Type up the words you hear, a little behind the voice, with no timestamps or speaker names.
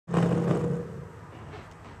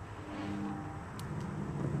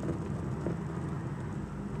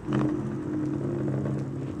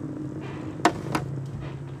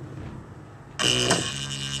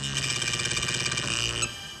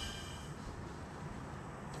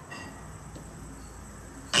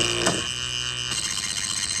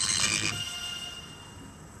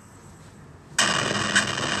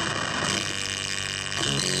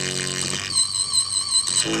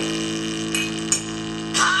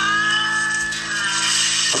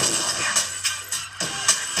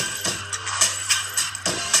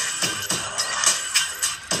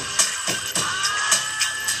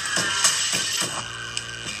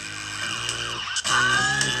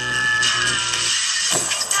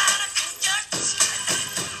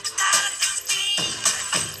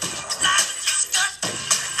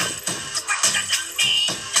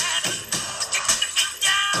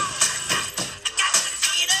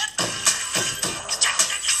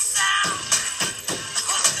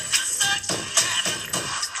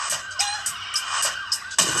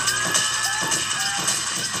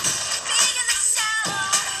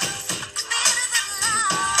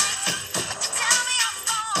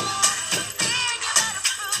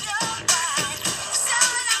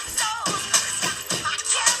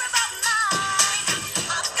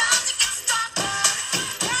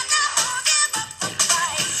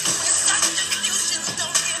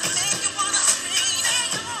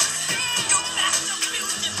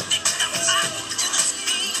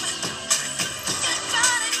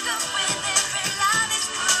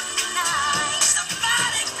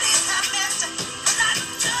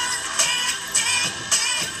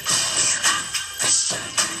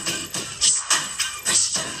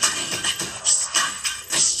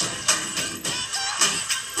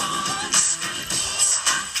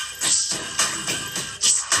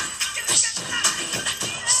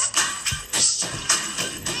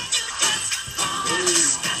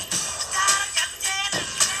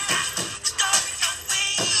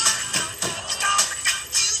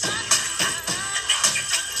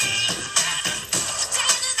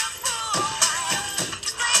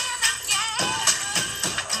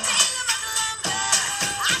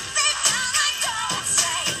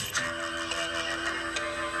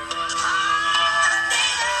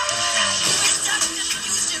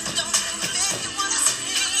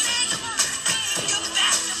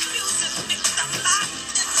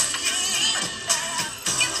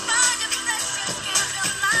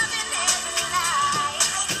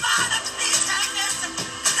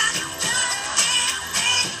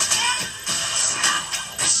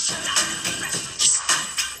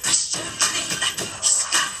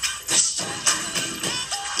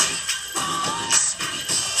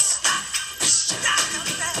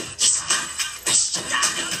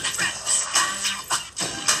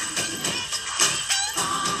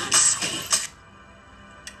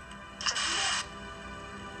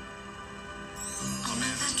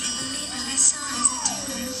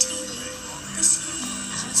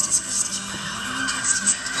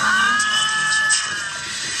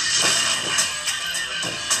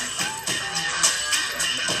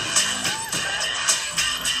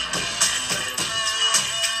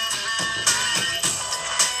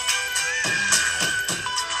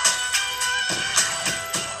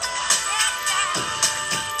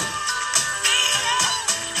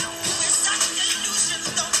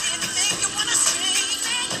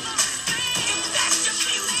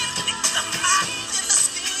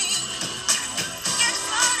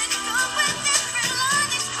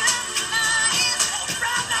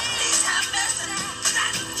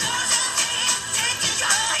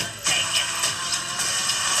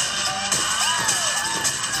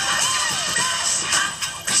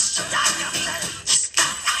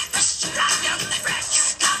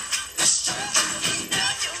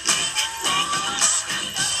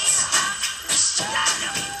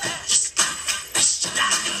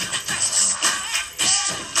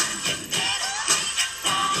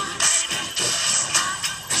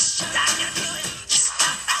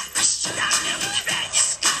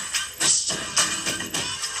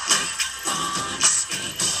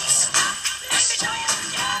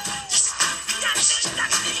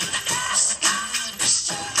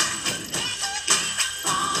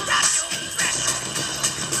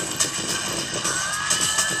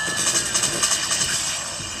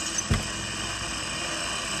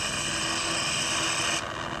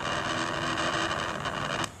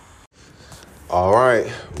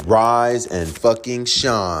Rise and fucking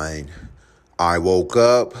shine. I woke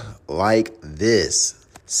up like this,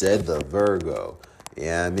 said the Virgo.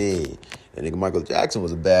 Yeah, I mean, and nigga Michael Jackson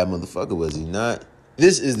was a bad motherfucker, was he not?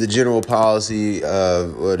 This is the general policy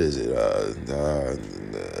of, FWM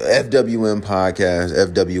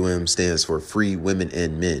podcast. FWM stands for Free Women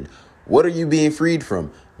and Men. What are you being freed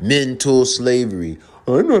from? Mental slavery.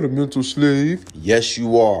 I'm not a mental slave. Yes,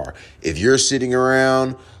 you are. If you're sitting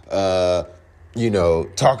around,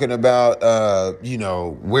 talking about,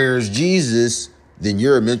 where's Jesus, then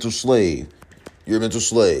you're a mental slave. You're a mental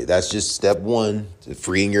slave. That's just step one to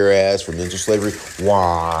freeing your ass from mental slavery.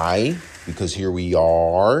 Why? Because here we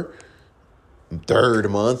are, third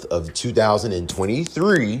month of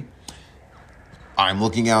 2023. I'm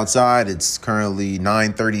looking outside. It's currently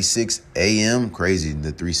 9:36 a.m. Crazy,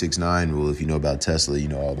 the 369 rule. If you know about Tesla, you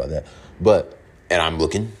know all about that. And I'm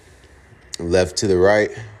looking left to the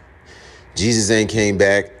right. Jesus ain't came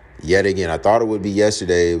back yet again. I thought it would be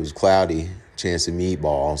yesterday. It was cloudy. Chance of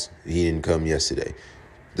meatballs. He didn't come yesterday.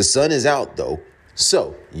 The sun is out, though.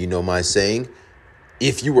 So, you know my saying,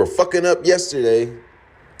 if you were fucking up yesterday,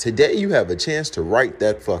 today you have a chance to right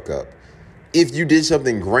that fuck up. If you did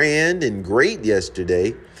something grand and great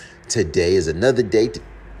yesterday, today is another day to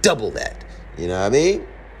double that. You know what I mean?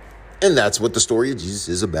 And that's what the story of Jesus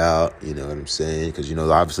is about. You know what I'm saying? Because,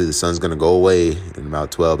 obviously the sun's going to go away in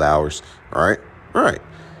about 12 hours. All right? And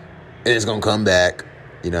it's going to come back.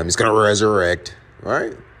 It's going to resurrect. All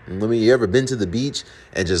right? You ever been to the beach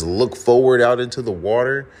and just look forward out into the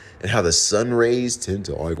water and how the sun rays tend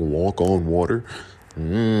to walk on water?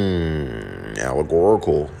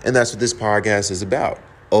 Allegorical. And that's what this podcast is about.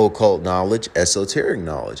 Occult knowledge, esoteric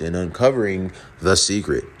knowledge, and uncovering the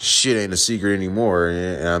secret. Shit ain't a secret anymore.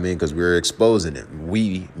 Because we're exposing it.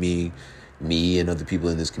 We, me, and other people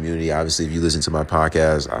in this community. Obviously, if you listen to my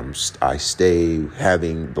podcast, I stay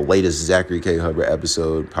having the latest Zachary K. Hubbard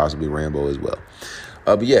episode, possibly Rambo as well.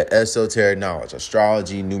 Esoteric knowledge,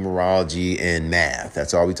 astrology, numerology, and math.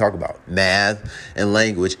 That's all we talk about. Math and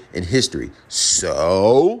language and history.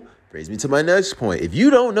 So, brings me to my next point. If you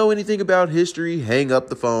don't know anything about history, hang up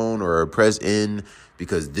the phone or press N,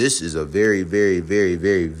 because this is a very, very, very,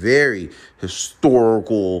 very, very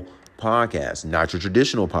historical podcast. Not your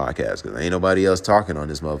traditional podcast, because ain't nobody else talking on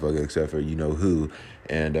this motherfucker except for who.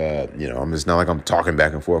 And, it's not like I'm talking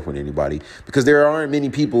back and forth with anybody, because there aren't many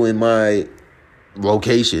people in my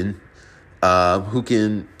location who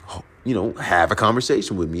can have a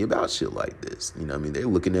conversation with me about shit like this. They're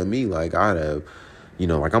looking at me like I have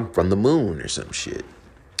like I'm from the moon or some shit.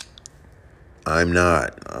 I'm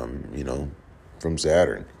not. I'm from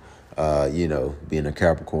Saturn. Being a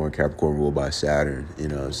Capricorn ruled by Saturn, you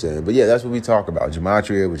know what I'm saying? But yeah, that's what we talk about.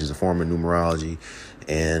 Gematria, which is a form of numerology,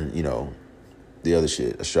 and the other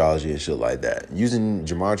shit, astrology and shit like that. Using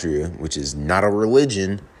gematria, which is not a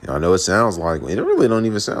religion. I know it sounds like, it really don't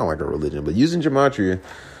even sound like a religion, but using gematria,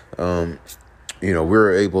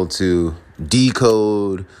 we're able to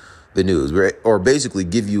decode the news, or basically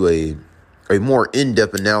give you a more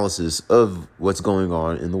in-depth analysis of what's going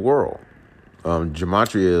on in the world.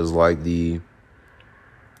 Gematria is like the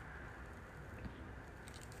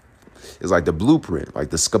blueprint, like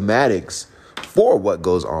the schematics for what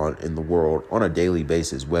goes on in the world on a daily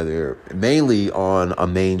basis, whether mainly on a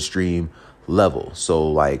mainstream level. So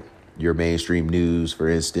like your mainstream news, for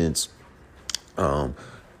instance, in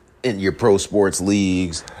your pro sports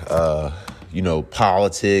leagues,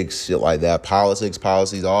 politics, shit like that, politics,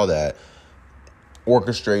 policies, all that,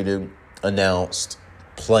 orchestrated, announced,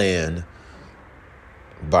 planned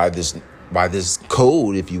by this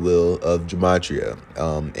code, if you will, of gematria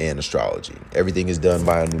and astrology. Everything is done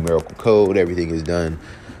by a numerical code. Everything is done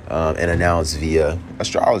and announced via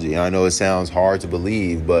astrology. And I know it sounds hard to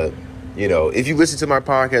believe, but if you listen to my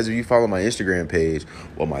podcast, if you follow my Instagram page,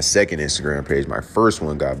 well, my second Instagram page, my first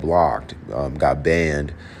one got blocked, got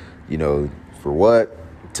banned, for what?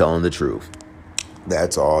 Telling the truth.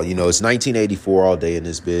 That's all. It's 1984 all day in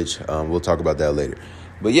this bitch. We'll talk about that later.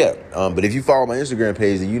 But yeah, but if you follow my Instagram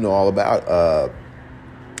page, then you know all about,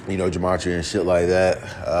 gematria and shit like that.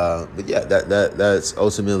 But yeah, that's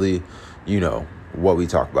ultimately, what we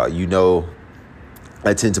talk about.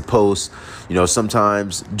 I tend to post,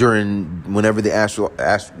 sometimes whenever the astral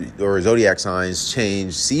or zodiac signs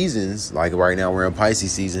change seasons, like right now we're in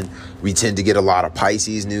Pisces season, we tend to get a lot of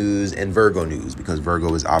Pisces news and Virgo news, because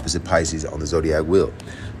Virgo is opposite Pisces on the zodiac wheel.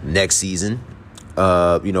 Next season,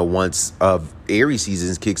 once Aries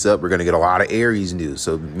season kicks up, we're going to get a lot of Aries news.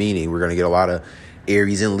 So meaning we're going to get a lot of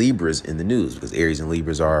Aries and Libras in the news, because Aries and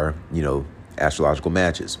Libras are, astrological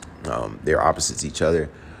matches. They're opposites each other.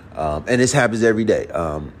 And this happens every day,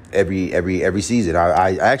 every season.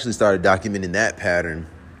 I actually started documenting that pattern.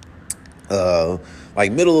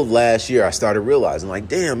 Like middle of last year, I started realizing, like,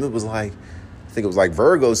 damn, it was like, I think it was like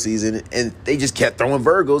Virgo season, and they just kept throwing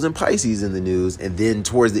Virgos and Pisces in the news. And then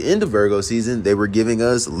towards the end of Virgo season, they were giving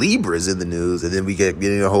us Libras in the news, and then we kept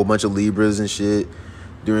getting a whole bunch of Libras and shit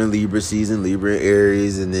during Libra season, Libra and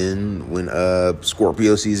Aries. And then when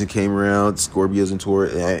Scorpio season came around, Scorpios and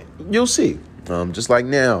Taurus, you'll see. Just like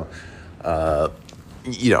now, I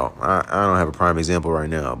don't have a prime example right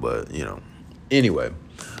now, but, anyway.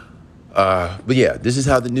 But yeah, this is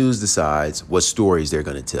how the news decides what stories they're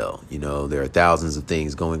going to tell. There are thousands of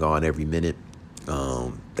things going on every minute,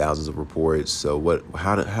 thousands of reports. So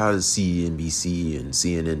how does CNBC and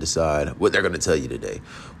CNN decide what they're going to tell you today?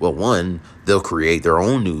 Well, one, they'll create their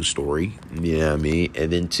own news story, you know what I mean?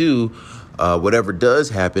 And then two, whatever does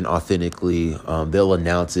happen authentically, they'll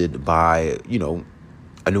announce it by,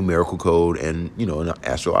 a numerical code and, an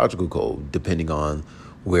astrological code, depending on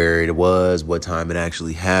where it was, what time it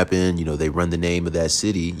actually happened. They run the name of that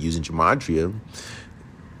city using gematria,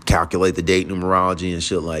 calculate the date numerology and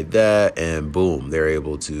shit like that. And boom, they're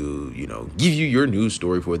able to, give you your news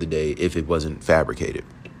story for the day if it wasn't fabricated.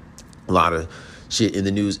 A lot of shit in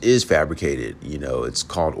the news is fabricated. It's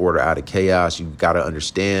called order out of chaos. You got to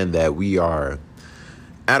understand that we are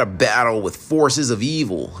at a battle with forces of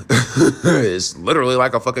evil. It's literally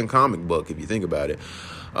like a fucking comic book if you think about it.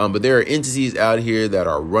 But there are entities out here that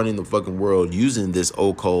are running the fucking world using this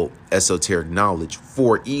occult esoteric knowledge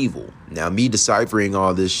for evil. Now, me deciphering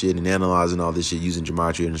all this shit and analyzing all this shit using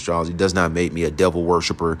gematria and astrology does not make me a devil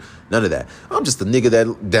worshiper. None of that. I'm just a nigga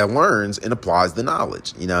that learns and applies the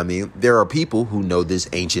knowledge. You know what I mean? There are people who know this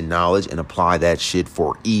ancient knowledge and apply that shit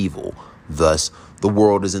for evil. Thus, the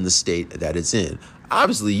world is in the state that it's in.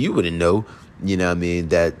 Obviously, you wouldn't know,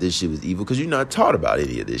 that this shit was evil because you're not taught about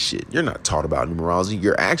any of this shit. You're not taught about numerology.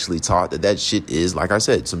 You're actually taught that shit is, like I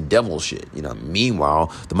said, some devil shit.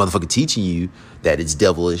 Meanwhile, the motherfucker teaching you that it's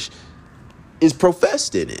devilish is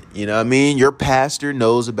professed in it. Your pastor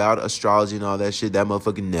knows about astrology and all that shit. That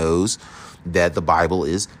motherfucker knows that the Bible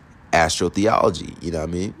is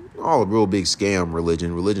astrotheology. All a real big scam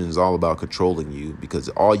religion. Religion is all about controlling you because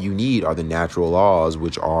all you need are the natural laws,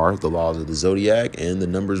 which are the laws of the zodiac and the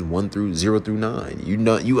numbers 0 through 9.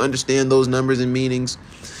 You understand those numbers and meanings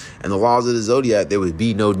and the laws of the zodiac. There would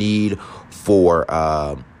be no need for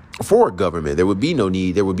a government. There would be no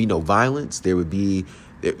need. There would be no violence. There would be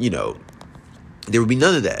none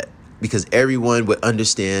of that because everyone would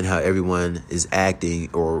understand how everyone is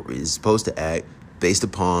acting or is supposed to act based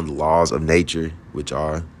upon the laws of nature, which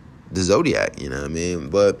are the zodiac,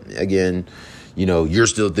 But again, you're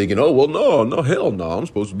still thinking, oh, well, no, hell no. I'm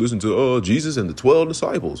supposed to listen to Jesus and the 12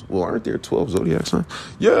 disciples. Well, aren't there 12 zodiac signs?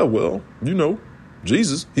 Yeah, well,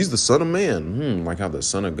 Jesus, he's the son of man. Like how the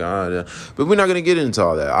son of God. But we're not going to get into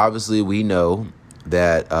all that. Obviously, we know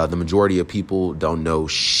that the majority of people don't know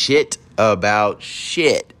shit about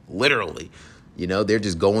shit, literally. They're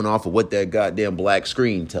just going off of what that goddamn black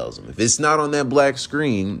screen tells them. If it's not on that black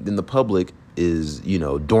screen, then the public is,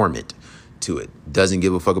 dormant to it. Doesn't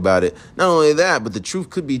give a fuck about it. Not only that, but the truth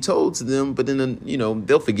could be told to them, but then,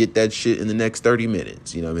 they'll forget that shit in the next 30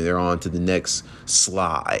 minutes. They're on to the next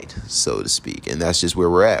slide, so to speak. And that's just where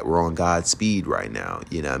we're at. We're on God's speed right now.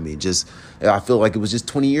 I feel like it was just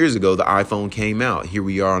 20 years ago the iPhone came out. Here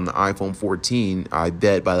we are on the iPhone 14. I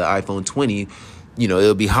bet by the iPhone 20,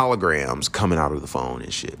 it'll be holograms coming out of the phone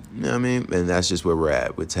and shit. And that's just where we're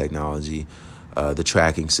at with technology. The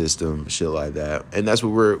tracking system, shit like that. And that's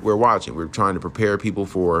what we're watching. We're trying to prepare people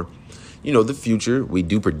for, the future. We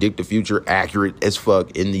do predict the future accurate as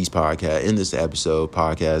fuck in these podcasts, in this episode,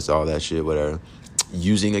 podcast, all that shit, whatever.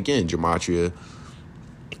 Using, again, gematria,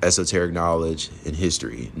 esoteric knowledge, and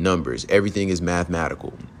history, numbers. Everything is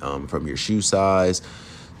mathematical, from your shoe size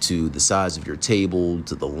to the size of your table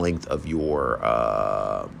to the length of your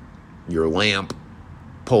lamp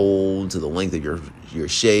pole to the length of your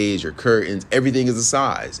shades, your curtains. Everything is a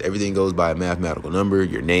size. Everything goes by a mathematical number.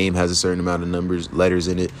 Your name has a certain amount of letters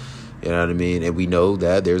in it. You know what I mean? And we know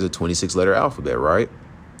that there's a 26-letter alphabet, right?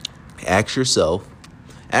 Ask yourself,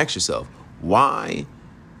 why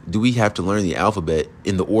do we have to learn the alphabet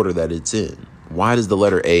in the order that it's in? Why does the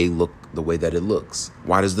letter A look the way that it looks?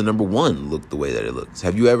 Why does the number 1 look the way that it looks?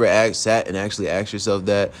 Have you ever sat and actually asked yourself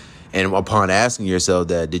that? And upon asking yourself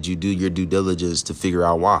that, did you do your due diligence to figure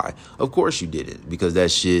out why? Of course you didn't, because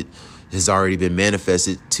that shit has already been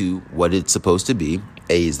manifested to what it's supposed to be.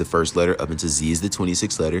 A is the first letter up into Z is the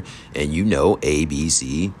 26th letter. And A, B,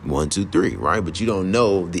 C, 1, 2, 3, right? But you don't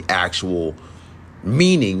know the actual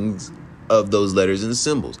meanings of those letters and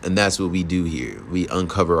symbols. And that's what we do here. We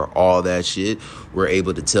uncover all that shit. We're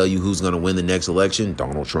able to tell you who's going to win the next election,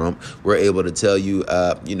 Donald Trump. We're able to tell you,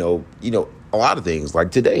 a lot of things.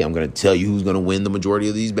 Like today, I'm going to tell you who's going to win the majority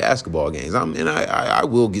of these basketball games. I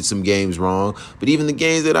will get some games wrong, but even the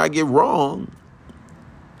games that I get wrong,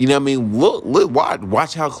 you know what I mean? Look,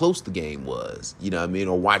 watch how close the game was. You know what I mean?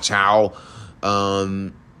 Or watch how,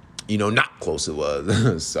 not close it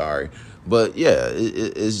was. Sorry. But yeah,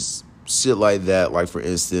 it's shit like that. Like, for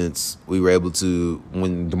instance, we were able to,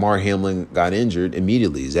 when Damar Hamlin got injured,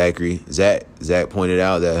 immediately, Zach pointed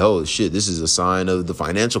out that, oh, shit, this is a sign of the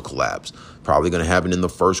financial collapse. Probably going to happen in the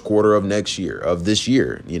first quarter of this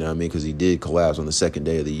year. You know what I mean? Because he did collapse on the second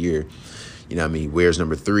day of the year. You know what I mean? Where's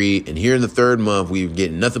number 3? And here in the third month, we're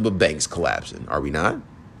getting nothing but banks collapsing. Are we not?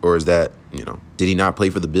 Or is that, did he not play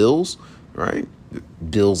for the Bills? Right?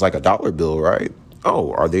 Bills like a dollar bill, right?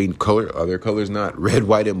 Oh, are their colors not red,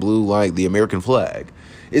 white, and blue like the American flag?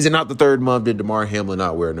 Is it not the third month? Did Damar Hamlin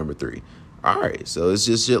not wear number 3? All right. So it's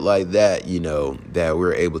just shit like that, that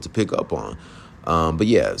we're able to pick up on. But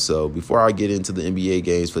yeah, so before I get into the NBA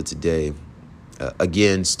games for today,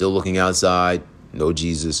 again, still looking outside, no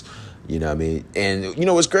Jesus, you know what I mean? And you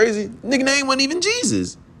know what's crazy? Nigga name wasn't even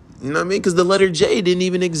Jesus, you know what I mean? Because the letter J didn't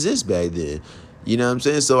even exist back then, you know what I'm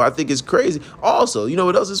saying? So I think it's crazy. Also, you know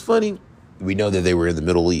what else is funny? We know that they were in the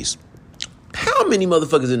Middle East. How many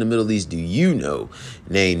motherfuckers in the Middle East do you know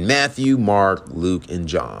named Matthew, Mark, Luke, and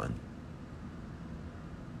John?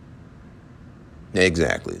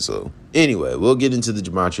 Exactly. So anyway, we'll get into the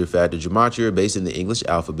Gematria factor. Gematria based in the English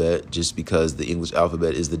alphabet, just because the English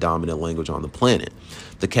alphabet is the dominant language on the planet.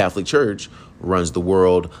 The Catholic Church runs the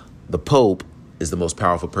world. The Pope is the most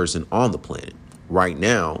powerful person on the planet. Right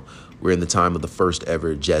now, we're in the time of the first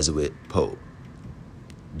ever Jesuit Pope.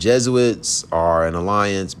 Jesuits are an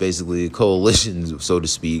alliance, basically a coalition, so to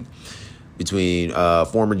speak, between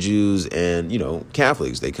former Jews and,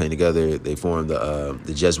 Catholics. They came together. They formed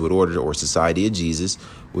the Jesuit Order, or Society of Jesus,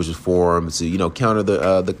 which was formed to, counter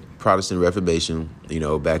the Protestant Reformation,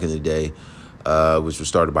 back in the day, which was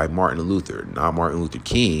started by Martin Luther, not Martin Luther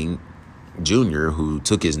King Jr., who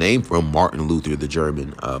took his name from Martin Luther, the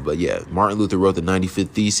German. But yeah, Martin Luther wrote the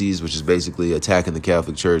 95th Theses, which is basically attacking the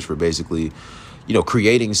Catholic Church for basically,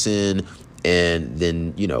 creating sin and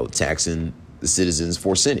then, taxing the citizens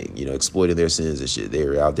for sinning, exploiting their sins and shit. They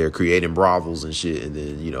were out there creating brothels and shit, and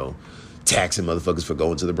then, taxing motherfuckers for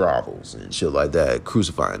going to the brothels and shit like that,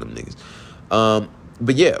 crucifying them niggas.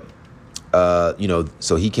 But yeah,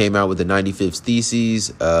 so he came out with the 95th Theses.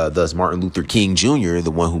 Thus, Martin Luther King Jr.,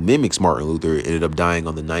 the one who mimics Martin Luther, ended up dying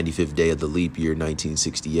on the 95th day of the leap year,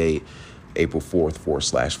 1968, April 4th,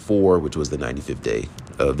 4/4, which was the 95th day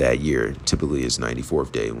of that year. Typically, it's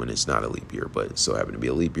 94th day when it's not a leap year, but it so happened to be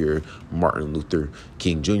a leap year. Martin Luther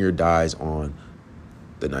King Jr. dies on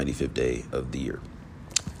the 95th day of the year.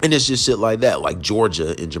 And it's just shit like that, like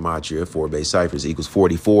Georgia in Gematria, 4 base ciphers equals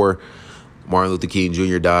 44. Martin Luther King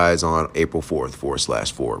Jr. dies on April 4th,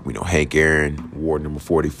 4/4. We know Hank Aaron, ward number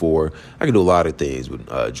 44. I can do a lot of things with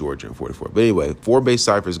Georgia and 44. But anyway, 4 base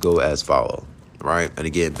ciphers go as follow, right? And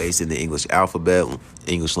again, based in the English alphabet,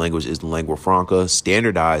 English language is the lingua franca,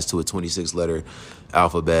 standardized to a 26-letter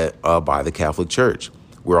alphabet by the Catholic Church.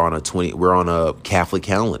 We're on a Catholic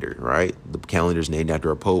calendar, right? The calendar is named after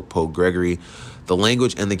a Pope, Pope Gregory. The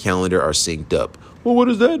language and the calendar are synced up. Well, what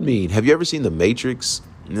does that mean? Have you ever seen The Matrix?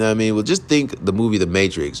 You know what I mean? Well, just think the movie The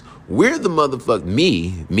Matrix. We're the motherfucker.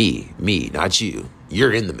 Me, not you.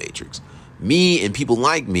 You're in the Matrix. Me and people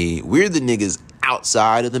like me, we're the niggas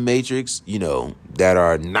outside of the Matrix, that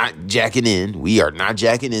are not jacking in. We are not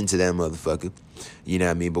jacking into that motherfucker. You know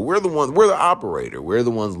what I mean? But we're the operator. We're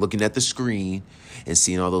the ones looking at the screen and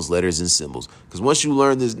seeing all those letters and symbols. Because once you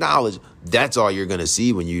learn this knowledge, that's all you're going to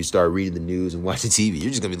see when you start reading the news and watching TV.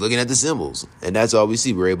 You're just going to be looking at the symbols. And that's all we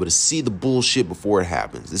see. We're able to see the bullshit before it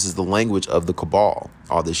happens. This is the language of the Cabal.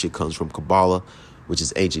 All this shit comes from Kabbalah, which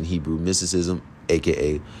is ancient Hebrew mysticism,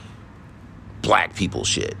 a.k.a. black people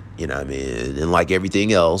shit. You know what I mean? And like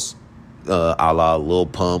everything else, a la Lil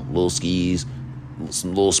Pump, Lil Skis,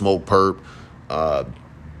 some Lil Smoke Perp,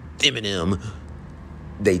 Eminem,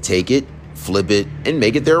 they take it, flip it, and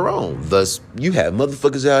make it their own. Thus, you have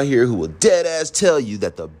motherfuckers out here who will dead ass tell you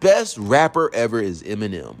that the best rapper ever is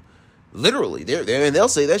Eminem. Literally, they're and they'll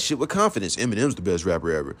say that shit with confidence. Eminem's the best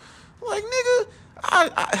rapper ever. Like, nigga,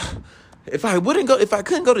 if I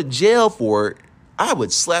couldn't go to jail for it, I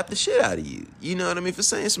would slap the shit out of you. You know what I mean? For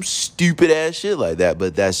saying some stupid ass shit like that.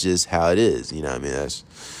 But that's just how it is. You know what I mean? That's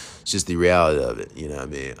just the reality of it. You know what I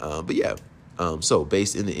mean? But yeah. So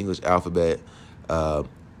based in the English alphabet,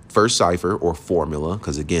 first cipher or formula,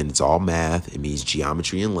 because again, it's all math. It means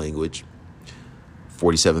geometry and language.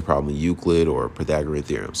 47th problem in Euclid or Pythagorean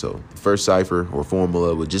theorem. So the first cipher or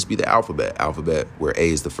formula would just be the alphabet. Alphabet where A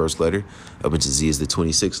is the first letter, up until Z is the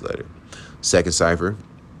 26th letter. Second cipher,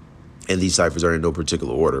 and these ciphers are in no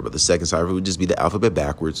particular order, but the second cipher would just be the alphabet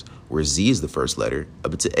backwards, where Z is the first letter,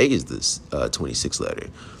 up until A is the 26th letter.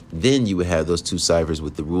 Then you would have those two ciphers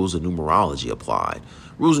with the rules of numerology applied.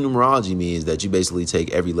 Rules of numerology means that you basically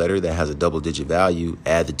take every letter that has a double-digit value,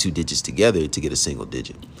 add the two digits together to get a single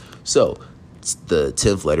digit. So the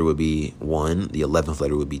 10th letter would be 1, the 11th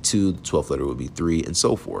letter would be 2, the 12th letter would be 3, and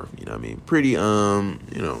so forth. You know what I mean? Pretty,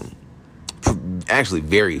 actually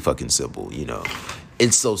very fucking simple,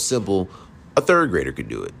 It's so simple, a third grader could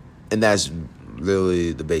do it. And that's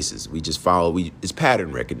literally the basis. We just follow, it's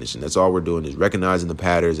pattern recognition. That's all we're doing is recognizing the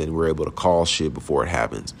patterns, and we're able to call shit before it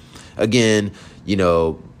happens. Again, you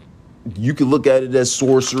can look at it as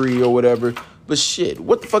sorcery or whatever, but shit,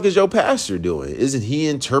 what the fuck is your pastor doing? Isn't he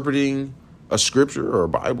interpreting a scripture or a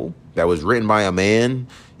Bible that was written by a man?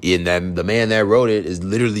 And that the man that wrote it is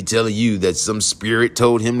literally telling you that some spirit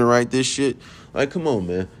told him to write this shit. Like, come on,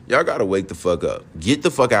 man. Y'all got to wake the fuck up. Get the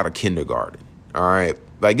fuck out of kindergarten. All right?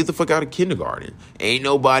 Like, get the fuck out of kindergarten. Ain't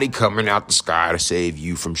nobody coming out the sky to save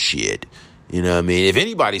you from shit. You know what I mean? If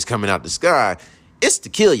anybody's coming out the sky, it's to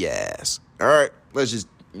kill your ass. All right? Let's just,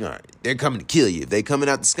 all right. They're coming to kill you. If they coming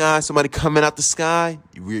out the sky, somebody coming out the sky,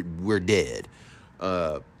 we're dead.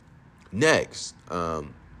 Next,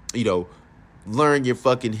 learn your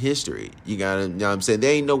fucking history. You gotta, know what I'm saying?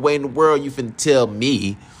 There ain't no way in the world you finna tell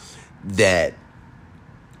me that,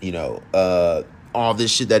 all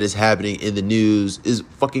this shit that is happening in the news is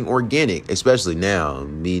fucking organic, especially now,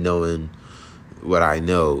 me knowing what I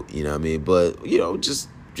know, you know what I mean? But,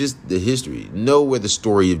 just the history. Know where the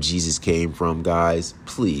story of Jesus came from, guys.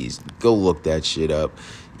 Please, go look that shit up.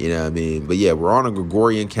 You know what I mean? But yeah, we're on a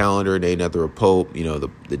Gregorian calendar, named after a pope.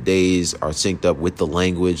 The days are synced up with the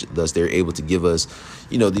language. Thus, they're able to give us,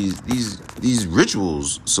 these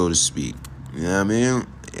rituals, so to speak. You know what I mean?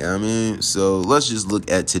 Yeah, I mean, so let's just look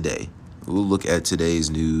at today. We'll look at today's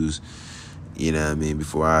news, you know what I mean,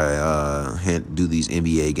 before I do these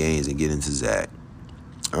NBA games and get into Zach.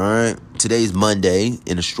 All right. Today's Monday.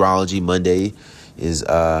 In astrology, Monday is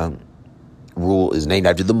named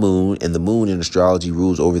after the moon, and the moon in astrology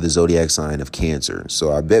rules over the zodiac sign of Cancer.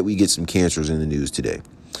 So I bet we get some Cancers in the news today,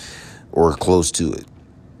 or close to it.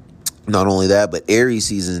 Not only that, but Aries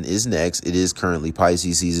season is next. It is currently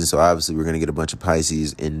Pisces season, so obviously we're going to get a bunch of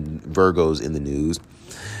Pisces and Virgos in the news.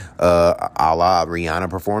 A la Rihanna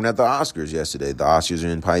performed at the Oscars yesterday. The Oscars are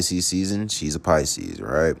in Pisces season. She's a Pisces,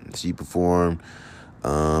 right? She performed.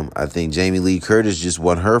 I think Jamie Lee Curtis just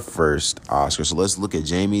won her first Oscar. So let's look at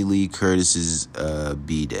Jamie Lee Curtis's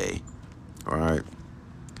B-Day. All right.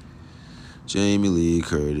 Jamie Lee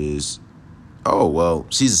Curtis. Oh, well,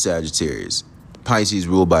 she's a Sagittarius. Pisces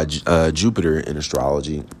ruled by Jupiter in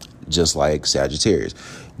astrology, just like Sagittarius.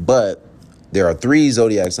 But there are 3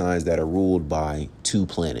 zodiac signs that are ruled by 2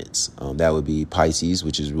 planets. That would be Pisces,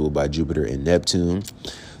 which is ruled by Jupiter and Neptune.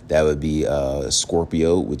 That would be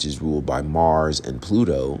Scorpio, which is ruled by Mars and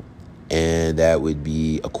Pluto. And that would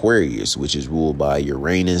be Aquarius, which is ruled by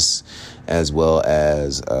Uranus, as well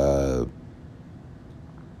as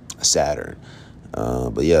Saturn.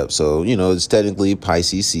 But yeah, so, it's technically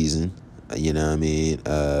Pisces season, you know what I mean?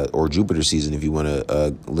 Or Jupiter season, if you want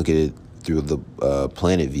to look at it through the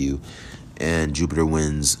planet view. And Jupiter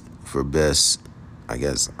wins for best, I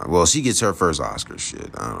guess. Well, she gets her first Oscar. Shit,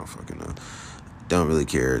 I don't fucking know. Don't really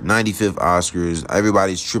care. 95th Oscars.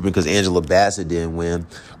 Everybody's tripping because Angela Bassett didn't win.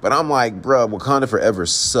 But I'm like, bro, Wakanda Forever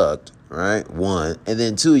sucked, right? 1. And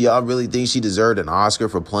then 2, y'all really think she deserved an Oscar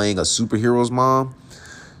for playing a superhero's mom?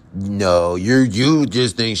 No, you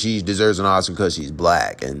just think she deserves an Oscar because she's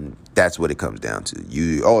black. And that's what it comes down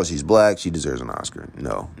to. She's black, she deserves an Oscar.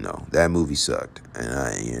 No. That movie sucked.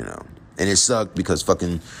 And and it sucked because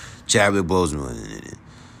fucking Chadwick Boseman wasn't in it.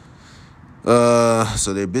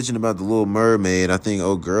 So they're bitching about the Little Mermaid. I think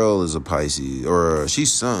old girl is a Pisces, or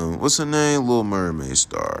she's something. What's her name? Little Mermaid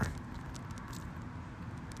star.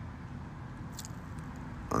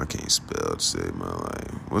 I can't spell to save my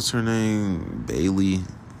life. What's her name? Bailey,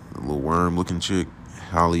 a little worm looking chick.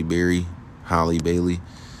 Halle Bailey,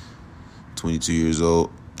 22 years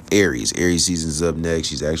old. Aries season's up next.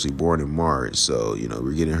 She's actually born in March, so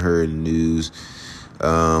we're getting her in the news.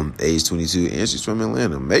 Age 22, and she's from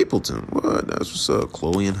Atlanta. Mapleton. What? That's what's up.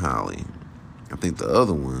 Chloe and Holly. I think the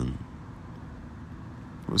other one.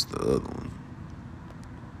 What's the other one?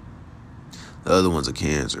 The other one's a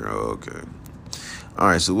Cancer. Oh, okay. All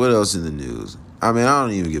right, so what else in the news? I mean, I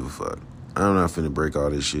don't even give a fuck. I'm not finna break all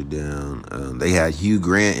this shit down. They had Hugh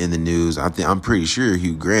Grant in the news. I'm pretty sure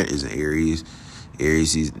Hugh Grant is an Aries.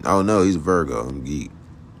 Aries season. Oh no, he's a Virgo. I'm geek.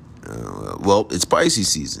 Well, it's Pisces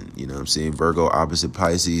season. You know what I'm saying? Virgo opposite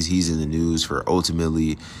Pisces. He's in the news for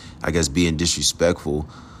ultimately, I guess, being disrespectful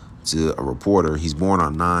to a reporter. He's born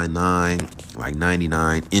on 9/9, like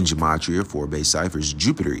 99 in Gematria, 4 base ciphers.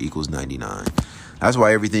 Jupiter equals 99. That's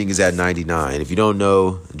why everything is at 99. If you don't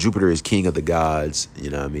know, Jupiter is king of the gods.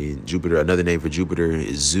 You know what I mean? Jupiter, another name for Jupiter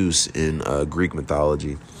is Zeus in Greek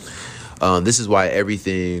mythology. This is why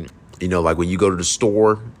everything, you know, like when you go to the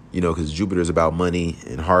store, you know, because Jupiter is about money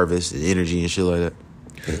and harvest and energy and shit like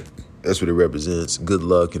that. That's what it represents. Good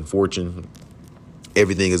luck and fortune.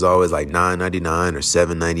 Everything is always like $9.99 or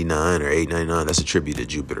 $7.99 or $8.99. That's a tribute to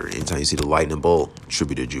Jupiter. Anytime you see the lightning bolt,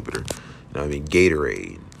 tribute to Jupiter. You know what I mean?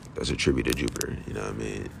 Gatorade, that's a tribute to Jupiter. You know what I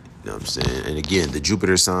mean? You know what I'm saying? And again, the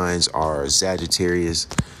Jupiter signs are Sagittarius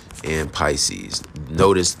and Pisces.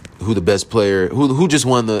 Notice who the best player, who just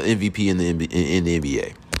won the MVP in the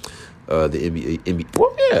NBA. The NBA.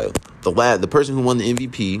 Well, yeah, the person who won the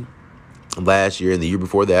MVP last year and the year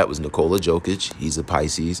before that was Nikola Jokic. He's a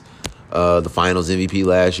Pisces. The Finals MVP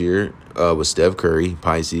last year was Steph Curry,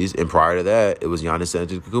 Pisces, and prior to that, it was Giannis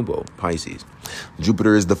Antetokounmpo, Pisces.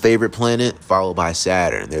 Jupiter is the favorite planet, followed by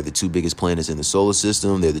Saturn. They're the two biggest planets in the solar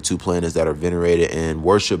system. They're the two planets that are venerated and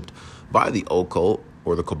worshipped by the occult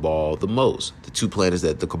or the Cabal the most. The two planets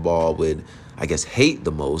that the Cabal would, I guess, hate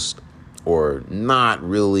the most or not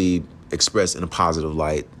really express in a positive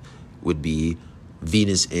light would be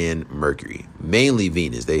Venus and Mercury. Mainly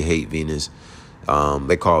Venus. They hate Venus.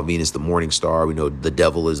 They call Venus the morning star. We know the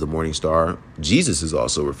devil is the morning star. Jesus is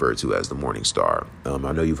also referred to as the morning star. I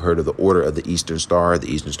know you've heard of the Order of the Eastern Star.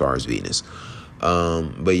 The Eastern Star is Venus.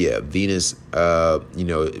 But yeah, Venus,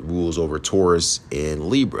 it rules over Taurus and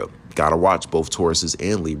Libra. Gotta watch both Tauruses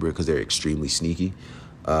and Libra because they're extremely sneaky.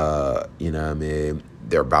 You know what I mean?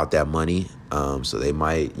 They're about that money. So they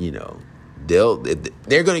might,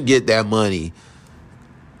 they're going to get that money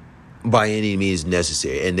by any means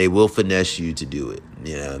necessary, and they will finesse you to do it.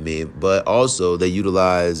 You know what I mean? But also they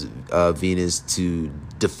utilize Venus to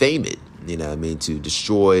defame it. You know what I mean? To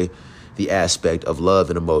destroy the aspect of love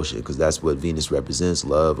and emotion, because that's what Venus represents: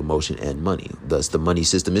 love, emotion, and money. Thus, the money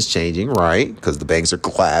system is changing, right? Because the banks are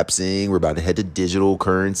collapsing. We're about to head to digital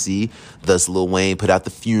currency. Thus, Lil Wayne put out the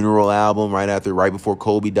Funeral album right before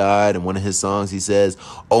Kobe died. And one of his songs, he says,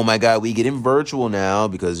 "Oh my God, we getting virtual now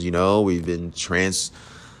because we've been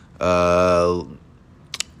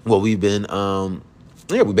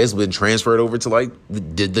we've basically been transferred over to like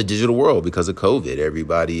the digital world because of COVID.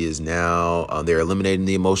 Everybody is now, they're eliminating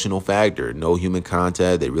the emotional factor. No human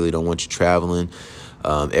contact. They really don't want you traveling.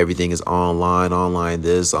 Everything is online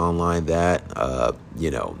this, online that.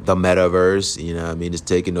 The metaverse, is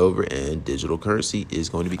taking over, and digital currency is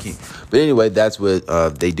going to be king. But anyway, that's what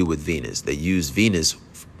they do with Venus. They use Venus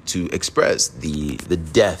to express the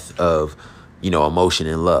death of emotion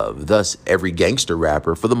and love. Thus, every gangster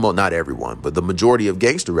rapper, not everyone, but the majority of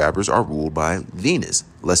gangster rappers are ruled by Venus.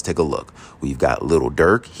 Let's take a look. We've got Lil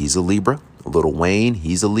Durk, he's a Libra. Lil Wayne,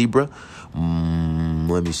 he's a Libra.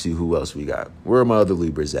 Let me see who else we got. Where are my other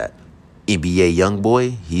Libras at? NBA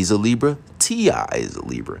Youngboy, he's a Libra. T.I. is a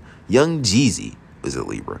Libra. Young Jeezy is a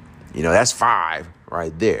Libra. That's 5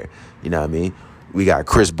 right there. You know what I mean? We got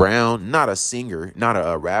Chris Brown, not a singer, not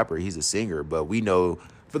a rapper. He's a singer, but we know,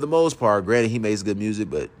 for the most part, granted, he makes good music,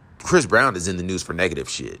 but Chris Brown is in the news for negative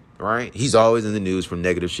shit, right? He's always in the news for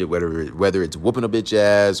negative shit, whether it's whooping a bitch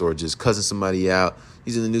ass or just cussing somebody out.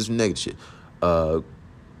 He's in the news for negative shit.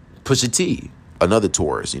 Pusha T, another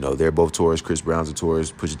Taurus. They're both Taurus. Chris Brown's a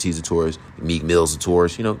Taurus. Pusha T's a Taurus. Meek Mill's a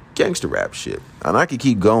Taurus. Gangster rap shit. And I could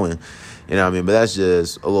keep going, but that's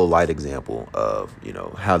just a little light example of,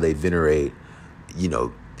 how they venerate,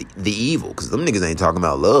 the evil, because them niggas ain't talking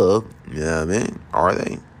about love. You know what I mean?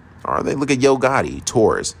 Are they? Look at Yo Gotti,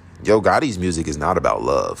 Taurus. Yo Gotti's music is not about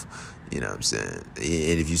love. You know what I'm saying?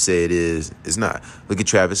 And if you say it is, it's not. Look at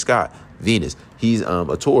Travis Scott, Venus. He's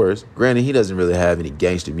a Taurus. Granted, he doesn't really have any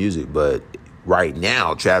gangster music, but right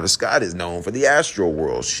now, Travis Scott is known for the Astro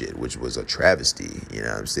World shit, which was a travesty. You know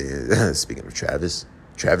what I'm saying? Speaking of Travis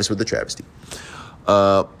with the travesty.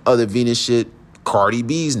 Other Venus shit, Cardi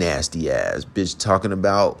B's nasty ass bitch talking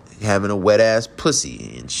about having a wet ass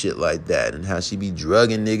pussy and shit like that, and how she be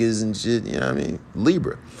drugging niggas and shit. You know what I mean?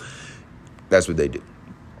 Libra. That's what they do.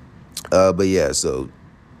 But yeah, so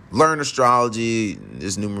learn astrology,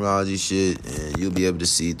 this numerology shit, and you'll be able to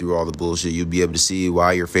see through all the bullshit. You'll be able to see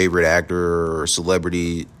why your favorite actor or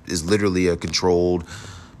celebrity is literally a controlled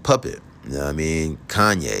puppet. You know what I mean?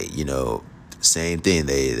 Kanye, same thing.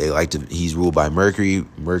 They like to. He's ruled by Mercury.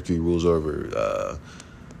 Mercury rules over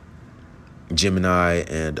Gemini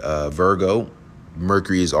and Virgo.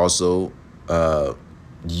 Mercury is also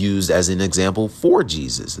used as an example for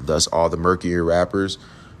Jesus. Thus, all the Mercury rappers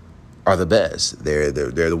are the best. They're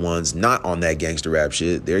the ones not on that gangster rap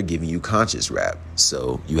shit. They're giving you conscious rap.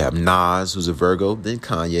 So you have Nas, who's a Virgo, then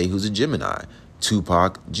Kanye, who's a Gemini,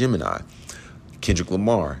 Tupac, Gemini, Kendrick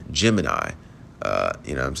Lamar, Gemini.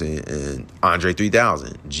 You know what I'm saying? And Andre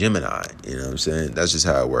 3000, Gemini. You know what I'm saying? That's just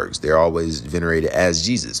how it works. They're always venerated as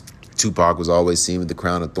Jesus. Tupac was always seen with the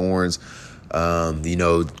crown of thorns.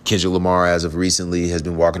 Kendrick Lamar, as of recently, has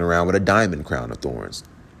been walking around with a diamond crown of thorns.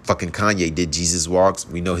 Fucking Kanye did Jesus Walks.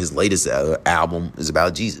 We know his latest album is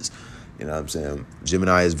about Jesus. You know what I'm saying?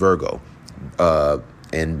 Gemini is Virgo.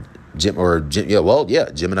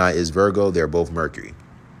 Gemini is Virgo. They're both Mercury.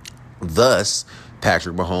 Thus,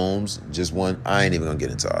 Patrick Mahomes just won. I ain't even going to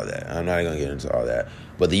get into all that. I'm not even going to get into all that.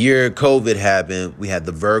 But the year COVID happened, we had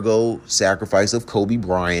the Virgo sacrifice of Kobe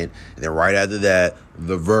Bryant. And then right after that,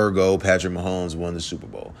 the Virgo, Patrick Mahomes, won the Super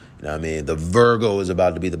Bowl. You know what I mean? The Virgo is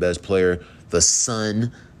about to be the best player. The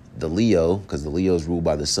sun, the Leo, because the Leo is ruled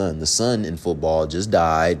by the sun. The sun in football just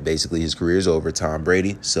died. Basically, his career is over, Tom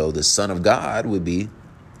Brady. So the son of God would be,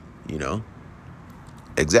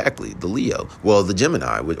 exactly, the Leo. Well, the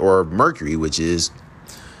Gemini, or Mercury, which is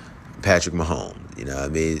Patrick Mahomes. You know what I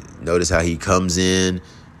mean? Notice how he comes in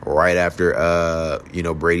right after,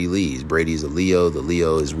 Brady leaves. Brady's a Leo. The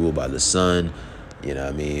Leo is ruled by the sun. You know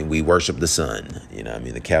what I mean? We worship the sun. You know what I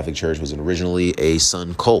mean? The Catholic Church was originally a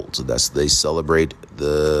sun cult. So they celebrate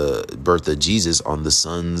the birth of Jesus on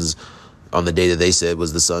the day that they said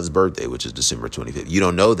was the sun's birthday, which is December 25th. You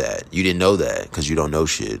don't know that. You didn't know that because you don't know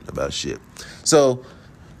shit about shit. So,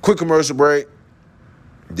 quick commercial break.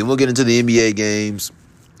 Then we'll get into the NBA games.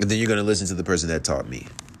 And then you're going to listen to the person that taught me.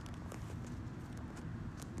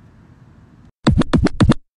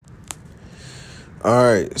 All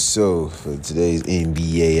right, so for today's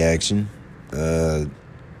NBA action,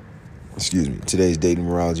 today's date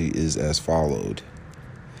numerology is as followed.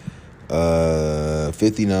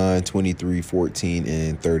 59, 23, 14,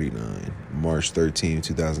 and 39. March 13,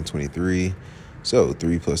 2023. So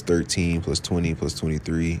 3 plus 13 plus 20 plus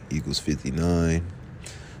 23 equals 59.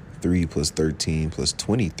 3 plus 13 plus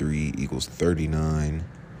 23 equals 39.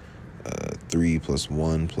 3 plus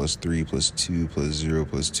 1 plus 3 plus 2 plus 0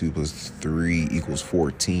 plus 2 plus 3 equals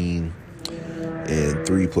 14. And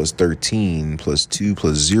 3 plus 13 plus 2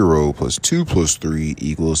 plus 0 plus 2 plus 3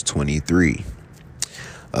 equals 23.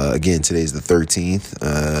 Again, today's the 13th.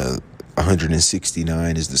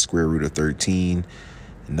 169 is the square root of 13.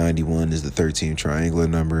 91 is the 13th triangular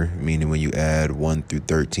number, meaning when you add 1 through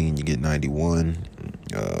 13, you get 91.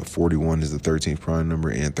 41 is the 13th prime number,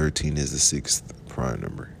 and 13 is the 6th prime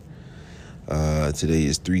number. Today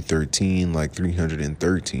is 313, like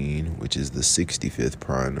 313, which is the 65th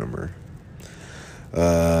prime number.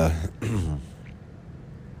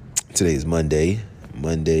 Today is Monday.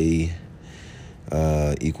 Monday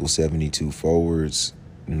equals 72 forwards,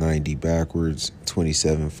 90 backwards,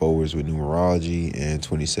 27 forwards with numerology, and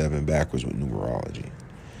 27 backwards with numerology.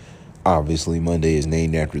 Obviously, Monday is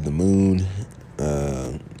named after the moon.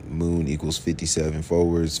 Moon equals 57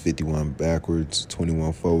 forwards, 51 backwards,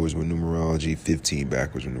 21 forwards with numerology, 15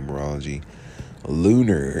 backwards with numerology.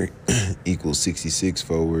 Lunar equals 66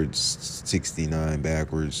 forwards, 69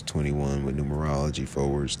 backwards, 21 with numerology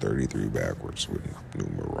forwards, 33 backwards with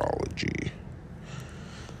numerology.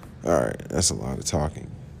 All right, that's a lot of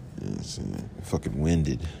talking. It's fucking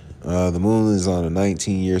winded. The moon is on a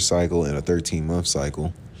 19-year cycle and a 13-month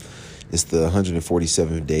cycle. It's the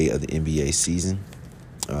 147th day of the NBA season.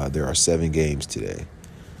 There are 7 games today.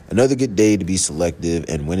 Another good day to be selective,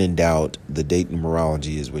 and when in doubt, the date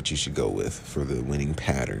numerology is what you should go with for the winning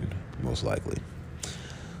pattern, most likely.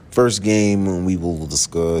 First game, we will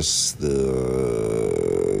discuss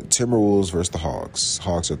the Timberwolves versus the Hawks.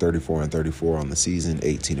 Hawks are 34-34 on the season,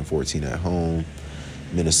 18-14 at home.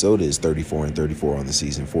 Minnesota is 34-34 on the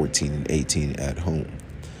season, 14-18 at home.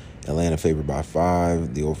 Atlanta favored by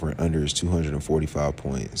 5. The over and under is 245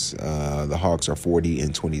 points. The Hawks are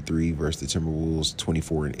 40-23 versus the Timberwolves,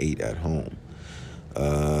 24-8 at home.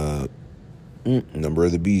 Number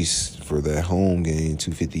of the beast for that home game,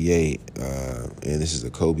 258. And this is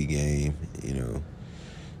a Kobe game,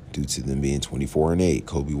 due to them being 24-8.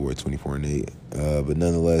 Kobe wore 24-8. But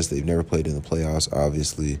nonetheless, they've never played in the playoffs,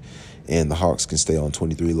 obviously. And the Hawks can stay on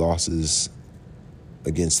 23 losses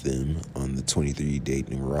against them on the 23 date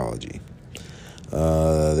numerology.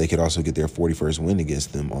 They could also get their 41st win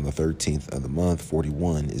against them on the 13th of the month.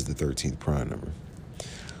 41 is the 13th prime number.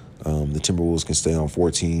 The Timberwolves can stay on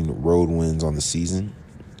 14 road wins on the season.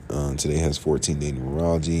 Today has 14 day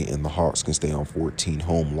numerology, and the Hawks can stay on 14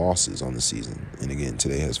 home losses on the season. And again,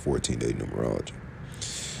 today has 14 day numerology.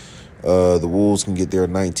 The Wolves can get their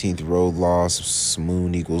 19th road loss.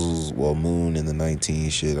 Moon in the 19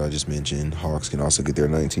 shit I just mentioned. Hawks can also get their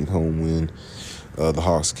 19th home win. The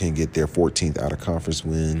Hawks can get their 14th out-of-conference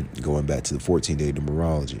win, going back to the 14-day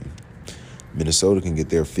numerology. Minnesota can get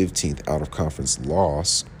their 15th out-of-conference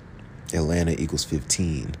loss. Atlanta equals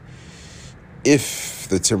 15. If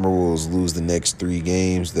the Timberwolves lose the next 3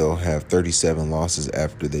 games, they'll have 37 losses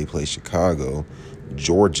after they play Chicago.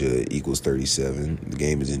 Georgia equals 37. The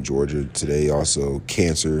game is in Georgia today. Also,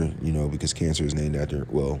 Cancer, because Cancer is named after,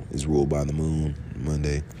 is ruled by the moon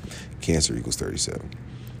Monday. Cancer equals 37.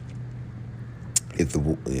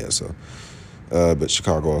 But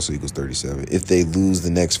Chicago also equals 37. If they lose the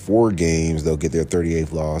next 4 games, they'll get their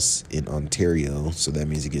 38th loss in Ontario. So that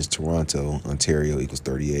means against Toronto. Ontario equals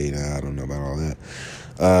 38. I don't know about all that.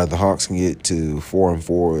 The Hawks can get to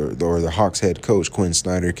 4-4, or the Hawks head coach, Quinn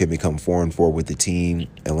Snyder, can become 4-4 with the team.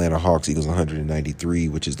 Atlanta Hawks equals 193,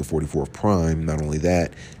 which is the 44th prime. Not only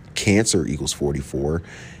that, Cancer equals 44,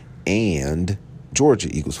 and Georgia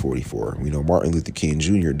equals 44. We know Martin Luther King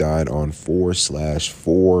Jr. died on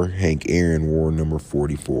 4/4. Hank Aaron wore number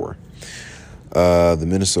 44. The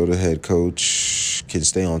Minnesota head coach can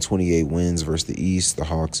stay on 28 wins versus the East.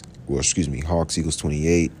 Hawks equals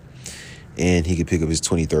 28. And he could pick up his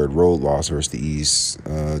 23rd road loss versus the East.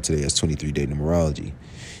 Today has 23-day numerology.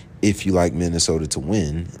 If you like Minnesota to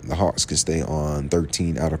win, the Hawks can stay on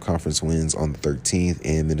 13 out-of-conference wins on the 13th,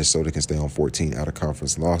 and Minnesota can stay on 14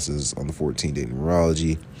 out-of-conference losses on the 14-day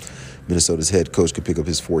numerology. Minnesota's head coach could pick up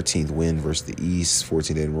his 14th win versus the East,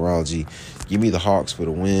 14-day numerology. Give me the Hawks for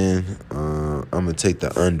the win. I'm going to take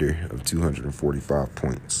the under of 245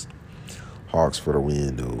 points. Hawks for the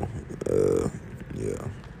win, though. Yeah.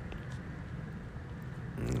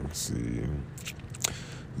 Let's see.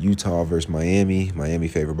 Utah versus Miami. Miami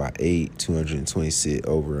favored by 8, 226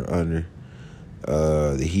 over and under.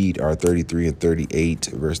 The Heat are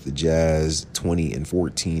 33-38 versus the Jazz,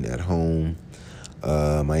 20-14 at home.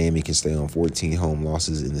 Miami can stay on 14 home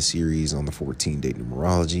losses in the series on the 14-day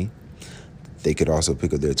numerology. They could also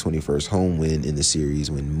pick up their 21st home win in the series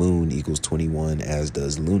when Moon equals 21, as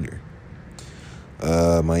does Lunar.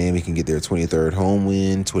 Miami can get their 23rd home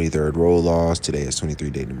win, 23rd road loss. Today is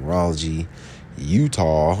 23-day numerology.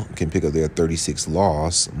 Utah can pick up their 36th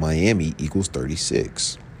loss. Miami equals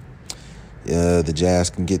 36. The Jazz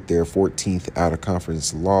can get their 14th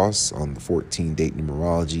out-of-conference loss on the 14-date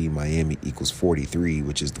numerology. Miami equals 43,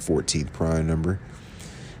 which is the 14th prime number.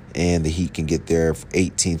 And the Heat can get their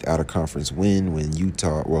 18th out-of-conference win when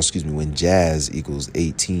Jazz equals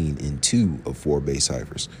 18 in 2 of 4 base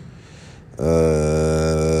ciphers.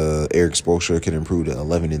 Eric Spoelstra can improve to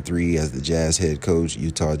 11-3 as the Jazz head coach.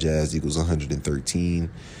 Utah Jazz equals 113.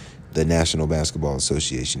 The National Basketball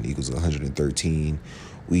Association equals 113.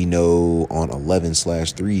 We know on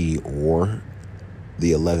 11/3, or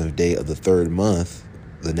the 11th day of the 3rd month,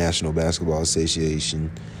 the National Basketball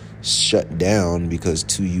Association shut down because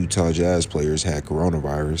 2 Utah Jazz players had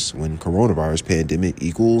coronavirus, when coronavirus pandemic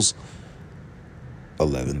equals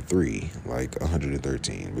 11-3, like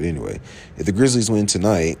 113. But anyway, if the Grizzlies win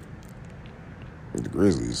tonight,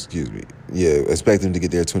 expect them to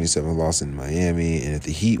get their 27th loss in Miami. And if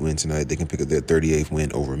the Heat win tonight, they can pick up their 38th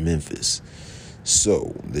win over Memphis.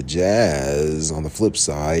 So the Jazz, on the flip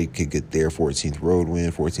side, could get their 14th road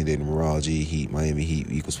win, 14-day numerology. Miami Heat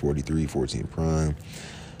equals 43, 14 prime.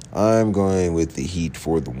 I'm going with the Heat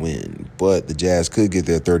for the win, but the Jazz could get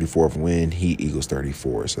their 34th win. Heat equals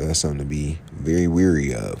 34, so that's something to be very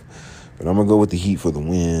weary of. But I'm going to go with the Heat for the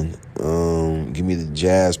win. Give me the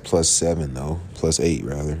Jazz +7, though. +8,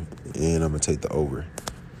 rather. And I'm going to take the over.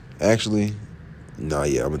 Actually, I'm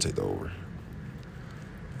going to take the over.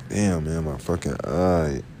 Damn, man, my fucking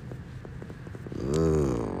eye.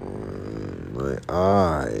 My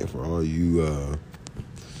eye. For all you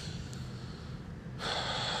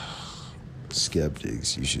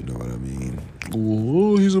skeptics, you should know what I mean.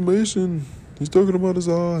 Oh, he's a Mason. He's talking about his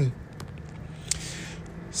eye.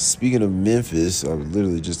 Speaking of Memphis, I was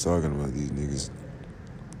literally just talking about these niggas.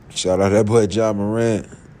 Shout out that boy Ja Morant.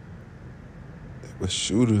 A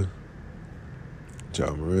shooter.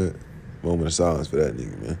 Ja Morant. Moment of silence for that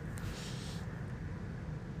nigga, man.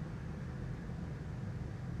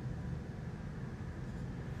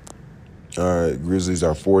 All right, Grizzlies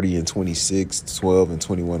are 40-26,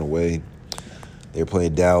 12-21 away. They're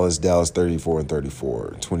playing Dallas. Dallas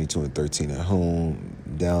 34-34, 22-13 at home.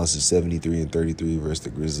 Dallas is 73-33 versus the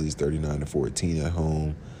Grizzlies, 39-14 at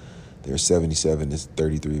home. They're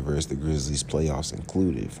 77-33 versus the Grizzlies, playoffs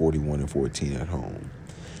included, 41-14 at home.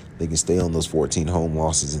 They can stay on those 14 home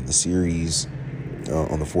losses in the series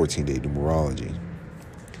on the 14-day numerology.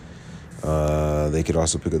 They could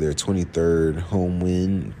also pick up their 23rd home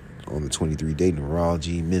win on the 23-day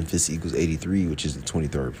numerology. Memphis equals 83, which is the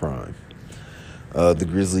 23rd prime. The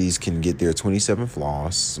Grizzlies can get their 27th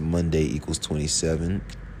loss. Monday equals 27.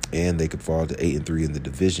 And they could fall to 8-3 in the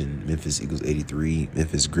division. Memphis equals 83.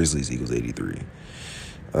 Memphis Grizzlies equals 83.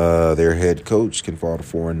 Their head coach can fall to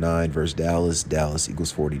 4-9 versus Dallas. Dallas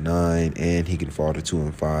equals 49. And he can fall to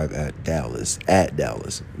 2-5 at Dallas. At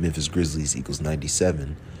Dallas. Memphis Grizzlies equals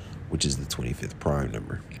 97, which is the 25th prime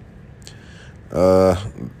number.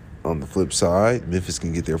 On the flip side, Memphis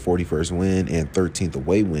can get their 41st win and 13th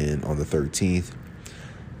away win on the 13th.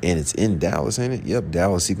 And it's in Dallas, ain't it? Yep,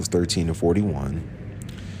 Dallas equals 13-41.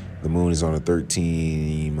 The moon is on a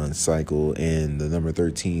 13-month cycle, and the number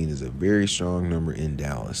 13 is a very strong number in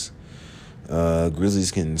Dallas.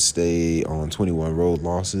 Grizzlies can stay on 21 road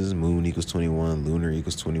losses. Moon equals 21, lunar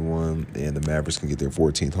equals 21, and the Mavericks can get their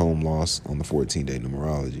 14th home loss on the 14-day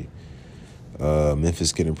numerology.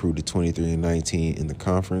 Memphis can improve to 23-19 in the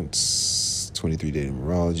conference, 23-day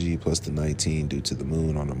numerology, plus the 19 due to the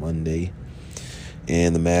moon on a Monday.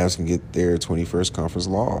 And the Mavs can get their 21st conference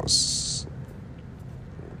loss.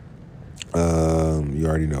 You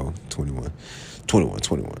already know, 21.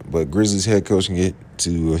 But Grizzlies head coach can get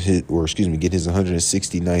his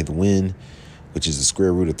 169th win, which is the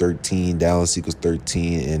square root of 13. Dallas equals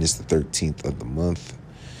 13, and it's the 13th of the month.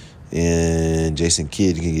 And Jason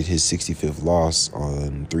Kidd can get his 65th loss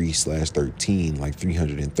on 3/13, like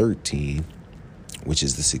 313, which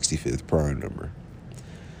is the 65th prime number.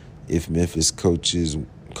 If Memphis coach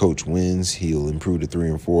wins, he'll improve to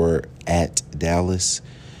 3-4 at Dallas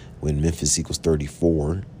when Memphis equals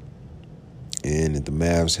 34. And if the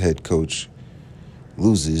Mavs head coach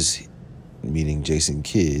loses, meaning Jason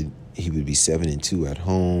Kidd, he would be 7-2 at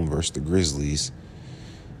home versus the Grizzlies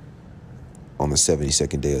on the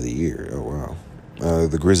 72nd day of the year. Oh, wow.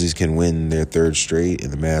 The Grizzlies can win their third straight,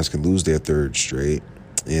 and the Mavs can lose their third straight.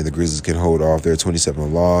 And the Grizzlies can hold off their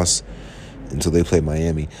 27th loss until they play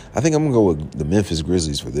Miami. I think I'm going to go with the Memphis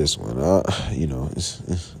Grizzlies for this one.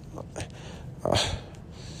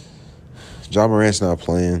 Ja Morant's not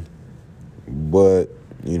playing, but,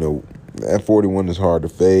 that 41 is hard to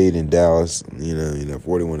fade in Dallas.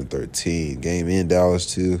 41-13. Game in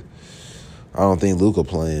Dallas, too. I don't think Luka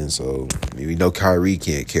playing, so we know Kyrie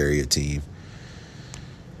can't carry a team.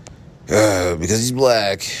 Because he's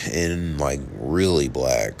black and, really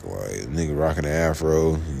black. Nigga rocking an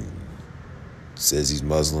afro. He says he's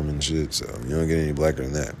Muslim and shit, so you don't get any blacker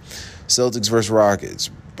than that. Celtics versus Rockets.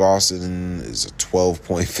 Boston is a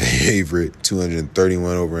 12-point favorite.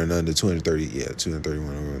 231 over and under.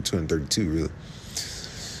 231 over 232, really.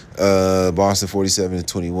 Boston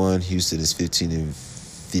 47-21. Houston is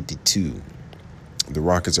 15-52. The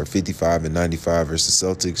Rockets are 55-95 versus the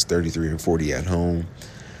Celtics, 33-40 at home.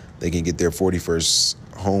 They can get their 41st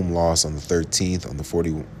home loss on the 13th on the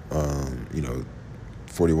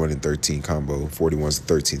 41-13 combo. 41's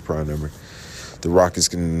the 13th prime number. The Rockets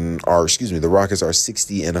are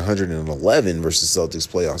 60-111 versus Celtics,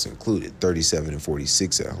 playoffs included,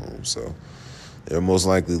 37-46 at home. So they'll most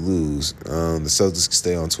likely lose. The Celtics can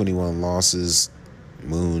stay on 21 losses.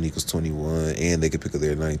 Moon equals 21, and they could pick up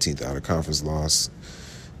their 19th out-of-conference loss,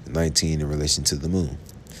 19 in relation to the moon.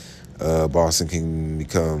 Boston can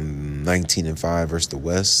become 19-5 versus the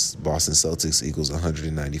West. Boston Celtics equals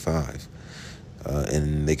 195.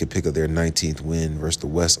 And they could pick up their 19th win versus the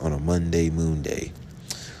West on a Monday, Moon Day.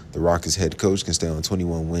 The Rockets head coach can stay on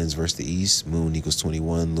 21 wins versus the East. Moon equals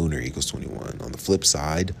 21, lunar equals 21. On the flip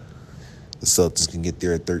side, the Celtics can get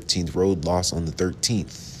their 13th road loss on the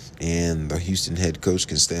 13th. And the Houston head coach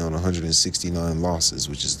can stay on 169 losses,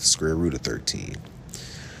 which is the square root of 13.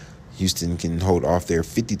 Houston can hold off their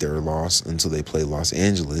 53rd loss until they play Los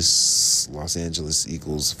Angeles. Los Angeles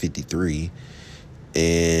equals 53,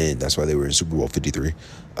 and that's why they were in Super Bowl 53.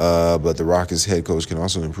 But the Rockets head coach can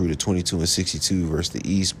also improve to 22-62 versus the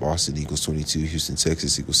East. Boston equals 22. Houston,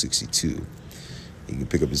 Texas equals 62. He can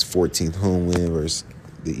pick up his 14th home win versus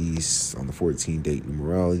the East on the 14-date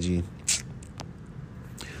numerology.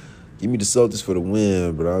 Give me the Celtics for the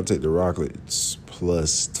win, but I'll take the Rockets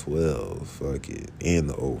plus 12. Fuck it. And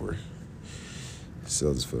the over.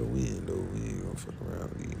 Celtics for the win, though. We ain't gonna fuck around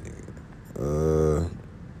with these niggas.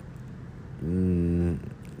 We're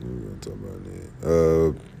gonna talk about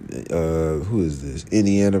that. Who is this?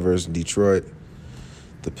 Indiana versus Detroit.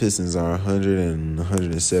 The Pistons are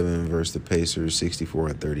 107 versus the Pacers,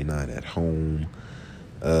 64-39 at home.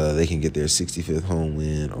 They can get their 65th home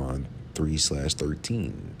win on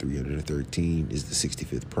 3/13. 313 is the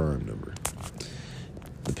 65th prime number.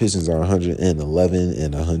 The Pistons are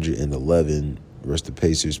 111 versus the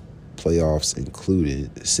Pacers, playoffs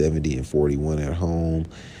included, 70 and 41 at home,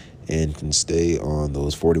 and can stay on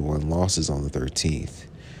those 41 losses on the 13th.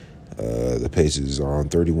 The Pacers are on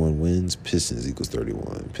 31 wins. Pistons equals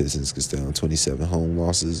 31. Pistons can stay on 27 home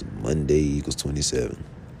losses. Monday equals 27.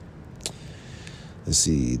 Let's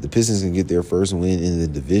see. The Pistons can get their first win in the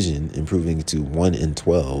division, improving to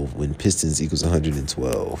 1-12 when Pistons equals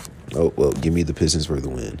 112. Oh, well, give me the Pistons for the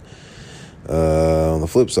win. On the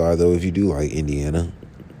flip side, though, if you do like Indiana,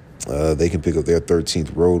 they can pick up their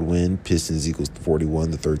 13th road win. Pistons equals 41,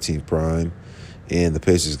 the 13th prime. And the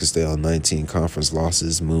Pacers can stay on 19 conference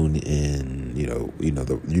losses. Moon and you know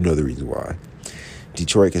the reason why.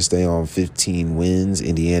 Detroit can stay on 15 wins.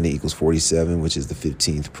 Indiana equals 47, which is the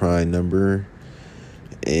 15th prime number.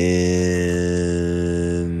 And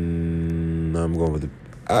I'm going with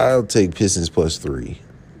I'll take Pistons +3.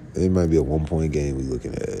 It might be a 1-point game we're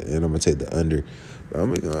looking at, and I'm gonna take the under. But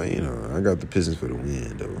I got the Pistons for the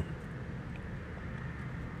win though.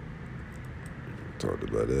 Talked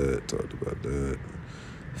about that.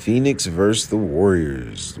 Phoenix versus the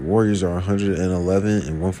Warriors. The Warriors are 111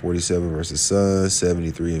 and 147 versus Suns,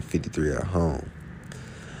 73 and 53 at home.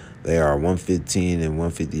 They are 115 and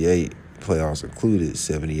 158, playoffs included,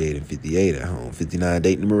 78 and 58 at home. 59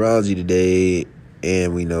 date numerology today,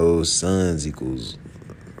 and we know Suns equals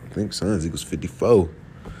 54.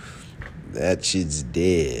 That shit's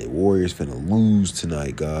dead. Warriors finna lose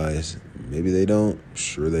tonight, guys. Maybe they don't.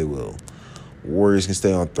 Sure they will. Warriors can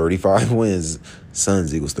stay on 35 wins.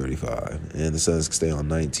 Suns equals 35. And the Suns can stay on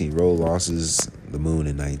 19 road losses. The Moon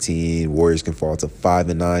at 19. Warriors can fall to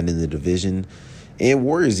 5-9 in the division. And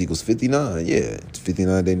Warriors equals 59. Yeah, it's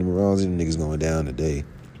 59 day numerology. Niggas going down today.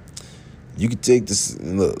 You could take this.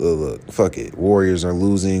 Look. Fuck it. Warriors are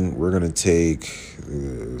losing. We're going to take.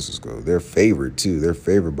 Let's just go. They're favored, too. They're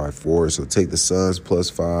favored by 4. So take the Suns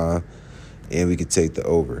 +5. And we could take the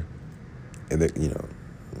over. And,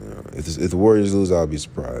 if the Warriors lose, I'll be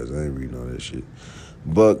surprised. I ain't reading all that shit.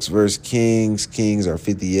 Bucks versus Kings. Kings are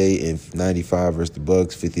 58 and 95 versus the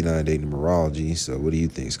Bucks. 59 day numerology. So what do you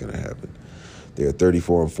think is going to happen? They're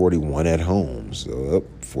 34 and 41 at home. So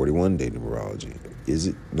 41 day numerology. Is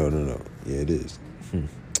it? No. Yeah, it is.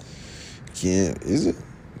 Can't. Is it?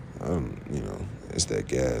 It's that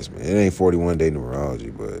gas, man. It ain't 41 day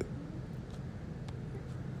numerology, but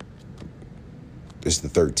it's the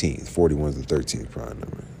 13th. 41 is the 13th prime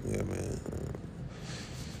number. Yeah, man.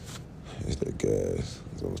 It's that gas.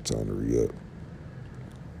 It's almost time to re-up.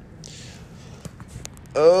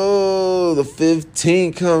 Oh, the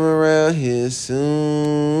 15th coming around here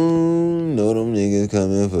soon. Know them niggas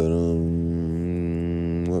coming for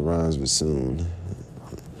them. What rhymes with soon?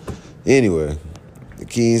 Anyway, the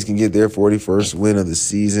Kings can get their 41st win of the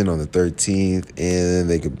season on the 13th, and then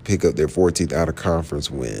they can pick up their 14th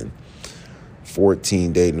out-of-conference win.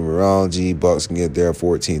 14-day numerology. Bucks can get their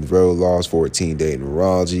 14th road loss. 14-day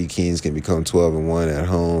numerology. Kings can become 12-1 at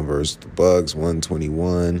home versus the Bucks.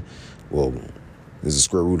 121. Well, there's a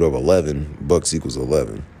square root of 11. Bucks equals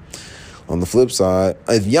 11. On the flip side,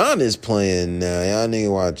 if Giannis playing now, y'all nigga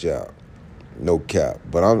watch out. No cap.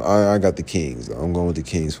 But I got the Kings. I'm going with the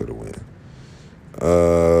Kings for the win.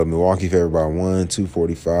 Milwaukee favored by 1.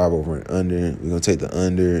 245 over and under. We're going to take the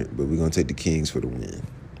under, but we're going to take the Kings for the win.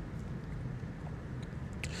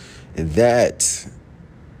 And that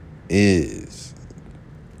is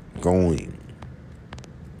going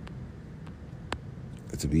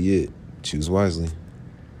to be it. Choose wisely.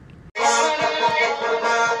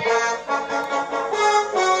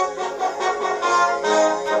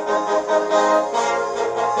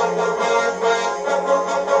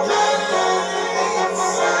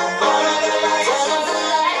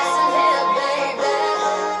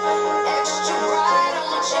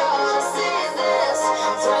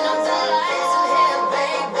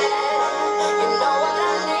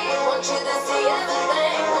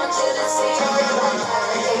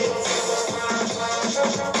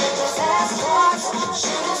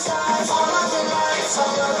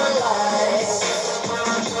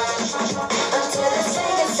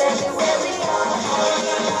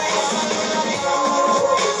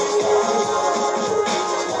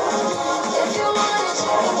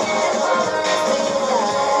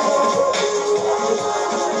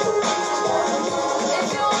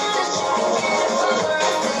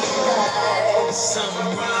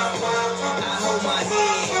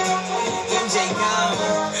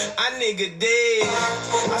 Nigga dead.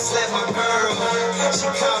 I slapped my girl. She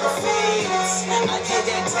called the feds. I did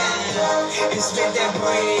that time and spent that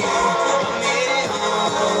bread. I'm headed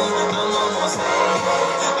home. I'm almost there.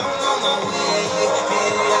 I'm on my way.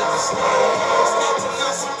 Headed up the stairs. To my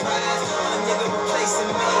surprise, a nigga replacing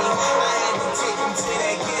me. I had to take him to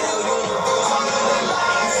that ghetto.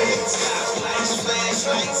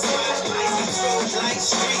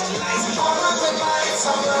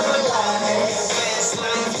 all of the lights. Fast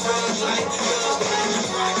life, drug life, love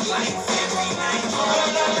life, rock life, every night. All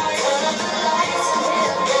of the lights in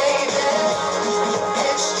here, baby.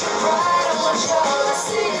 Extra bright, I want y'all to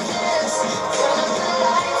see this. Turn up the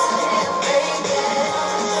lights in here, baby.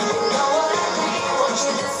 You know what I mean? Want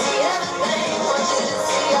you to see everything. Want you to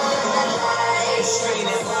see all of the lights. Straight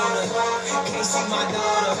in order. Can't see my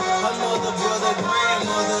daughter. Her mother, brother,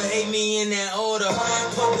 grandmother hate me in that order.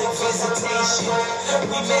 Public visitation.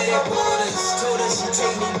 We met at Borders. Told her she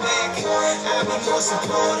take me back. I'll be more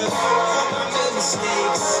supportive. I made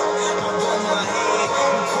mistakes. I bump my head.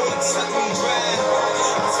 The court suck me dry.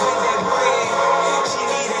 I spent that bread. She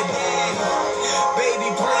need a dad. Baby,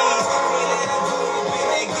 please. Can't let her go up in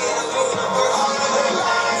that ghetto universe. All of the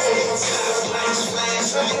lights. Lights,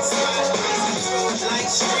 flashlights,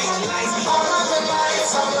 lights, street lights. All of the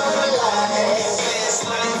lights, all of the lights. Fast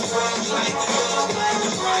life, drug life, love life,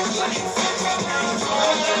 rock life, every night.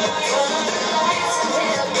 All of the lights in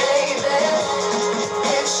here, baby.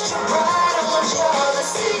 Extra bright, I want y'all to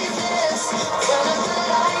see this. Turn up the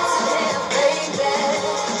lights in here, baby.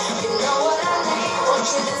 You know what I need. Want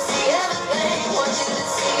you to see everything. Want you to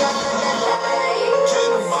see all of the lights.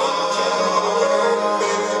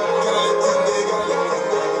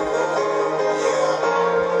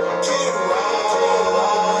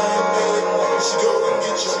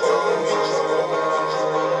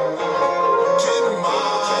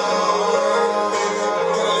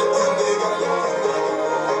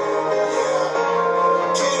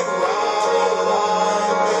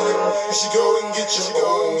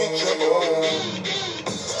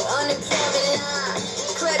 Unemployment line,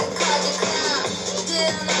 credit card decline. Did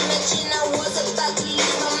I not mention I was about to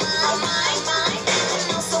lose my mind?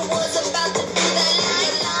 And also was about to do that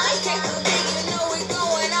line. Can't believe you know we're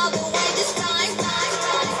going all the way this time. Going all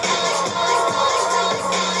the way this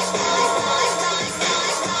time.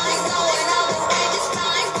 Going all the way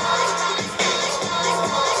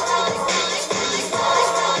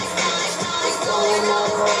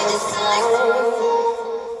this time.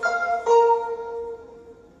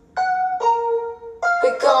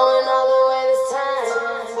 We're going all the way this time.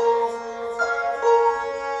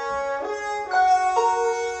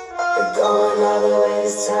 We're going all the way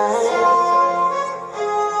this time.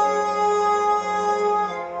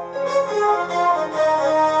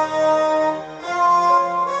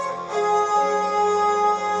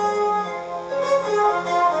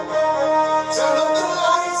 Turn up the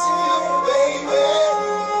lights in here, baby.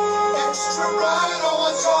 Extra bright, I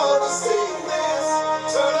want y'all to see this.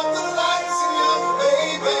 Turn up the lights in here,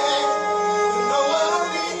 baby. You know what I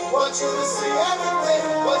need. Want you to see everything.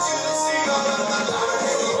 Want you to see all of the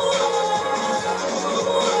lights.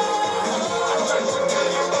 I'm trying to tell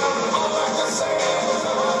you all I can say.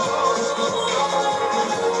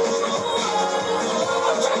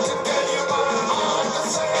 I'm trying to tell you all I can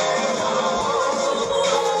say.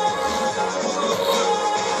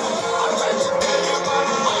 I'm trying to tell you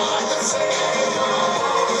all I can say.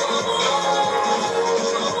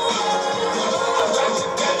 I'm trying to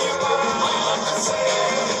tell you all I can say.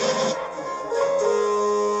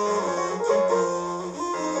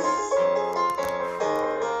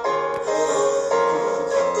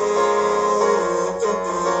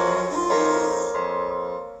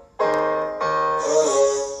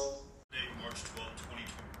 March 12, 2020.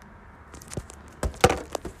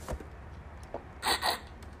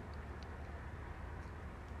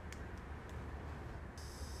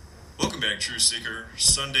 Welcome back, Truth Seeker.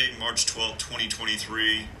 Sunday, March 12,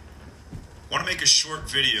 2023. Want to make a short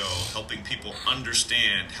video helping people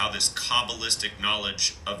understand how this Kabbalistic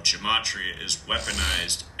knowledge of gematria is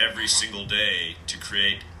weaponized every single day to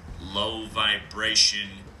create low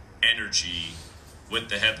vibration energy with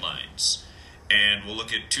the headlines. And we'll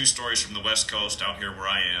look at two stories from the West Coast out here where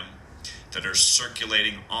I am that are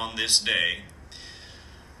circulating on this day.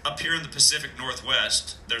 Up here in the Pacific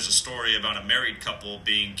Northwest, there's a story about a married couple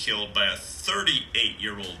being killed by a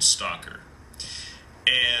 38-year-old stalker.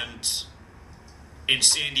 And in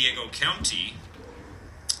San Diego County,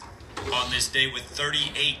 on this day with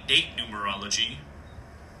 38 date numerology,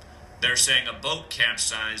 they're saying a boat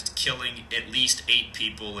capsized, killing at least 8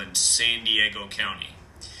 people in San Diego County.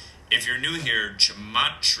 If you're new here,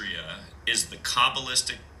 gematria is the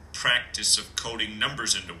Kabbalistic practice of coding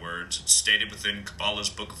numbers into words. It's stated within Kabbalah's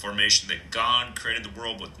Book of Formation that God created the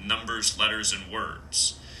world with numbers, letters, and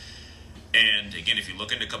words. And again, if you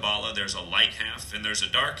look into Kabbalah, there's a light half and there's a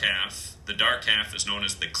dark half. The dark half is known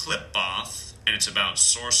as the Klipboth, and it's about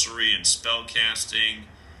sorcery and spell casting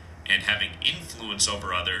and having influence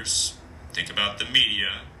over others. Think about the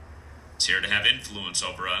media. It's here to have influence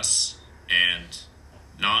over us. And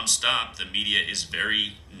nonstop, the media is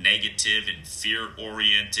very negative and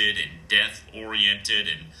fear-oriented and death-oriented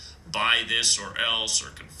and buy this or else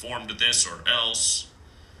or conform to this or else.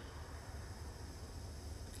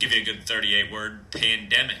 Give you a good 38-word,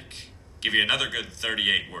 pandemic. Give you another good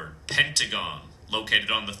 38-word, Pentagon,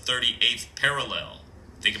 located on the 38th parallel.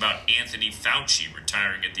 Think about Anthony Fauci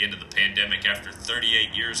retiring at the end of the pandemic after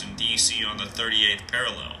 38 years in D.C. on the 38th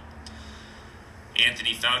parallel.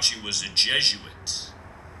 Anthony Fauci was a Jesuit.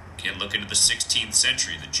 Can look into the 16th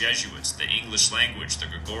century, the Jesuits, the English language, the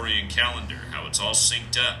Gregorian calendar, how it's all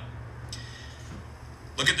synced up.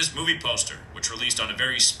 Look at this movie poster, which released on a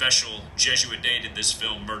very special Jesuit day did this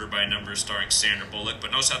film, Murder by Numbers, starring Sandra Bullock.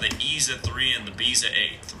 But notice how the E's a 3 and the B's a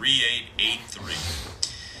 8.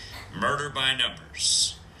 3883. Murder by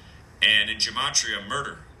numbers. And in gematria,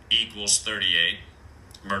 murder equals 38.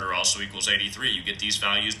 Murder also equals 83. You get these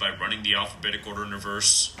values by running the alphabetic order in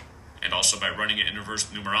reverse and also by running it in reverse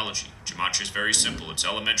numerology. Gematria is very simple. It's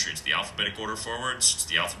elementary. It's the alphabetic order forwards. It's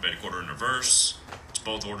the alphabetic order in reverse. It's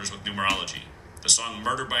both orders with numerology. The song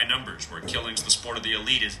Murder by Numbers, where killing's the sport of the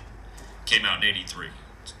elite, came out in 83.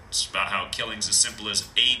 It's about how killing's as simple as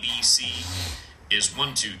ABC is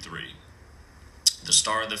 1, 2, 3. The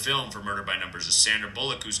star of the film for Murder by Numbers is Sandra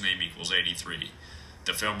Bullock, whose name equals 83.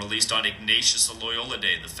 The film released on Ignatius of Loyola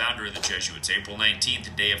Day, the founder of the Jesuits, April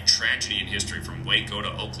 19th, a day of tragedy in history from Waco to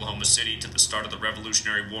Oklahoma City to the start of the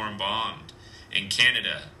Revolutionary War and beyond. In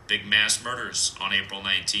Canada, big mass murders on April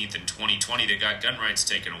 19th in 2020 that got gun rights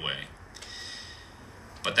taken away.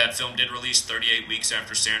 But that film did release 38 weeks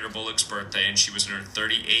after Sandra Bullock's birthday, and she was in her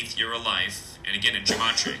 38th year of life. And again, in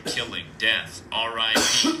gematria, killing, death,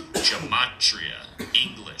 R.I.P., gematria,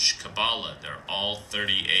 English, Kabbalah, they're all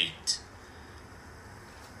 38.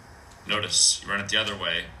 Notice, you run it the other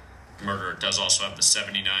way, murder does also have the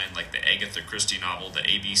 79, like the Agatha Christie novel, the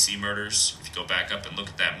ABC Murders. If you go back up and look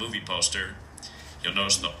at that movie poster, you'll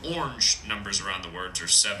notice the orange numbers around the words are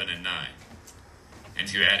 7 and 9. And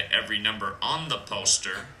if you add every number on the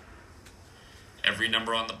poster, if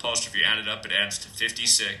you add it up, it adds to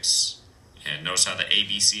 56. And notice how the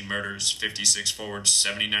ABC Murders, 56 forward,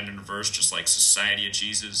 79 in reverse, just like Society of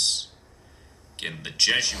Jesus. Again, the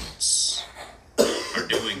Jesuits are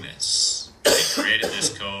doing this. They created this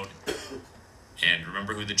code. And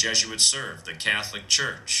remember who the Jesuits serve, the Catholic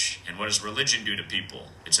Church. And what does religion do to people?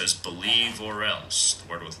 It says believe or else. The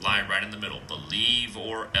word with lie right in the middle. Believe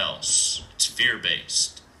or else. It's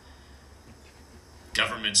fear-based.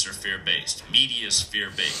 Governments are fear-based. Media is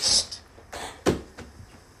fear-based.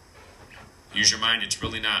 Use your mind. It's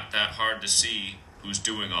really not that hard to see who's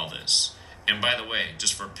doing all this. And by the way,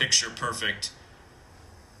 just for picture-perfect,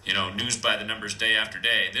 news by the numbers day after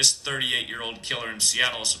day, this 38-year-old killer in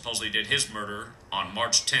Seattle supposedly did his murder on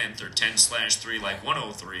March 10th, or 10/3 like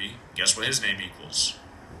 103. Guess what his name equals?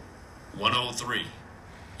 103.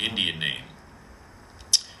 Indian name.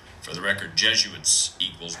 For the record, Jesuits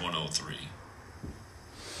equals 103.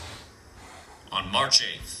 On March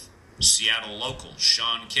 8th, Seattle local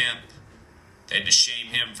Sean Kemp, they had to shame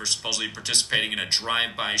him for supposedly participating in a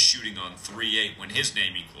drive-by shooting on 3/8 when his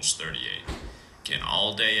name equals 38. Again,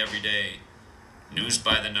 all day, every day, news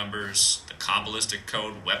by the numbers, the Kabbalistic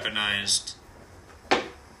code weaponized.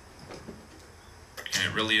 And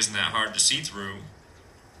it really isn't that hard to see through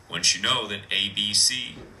once you know that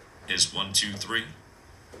ABC is 1, 2, 3.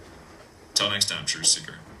 Till next time, Truth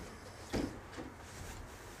Seeker.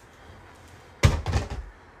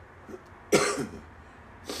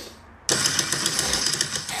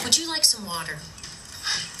 Would you like some water?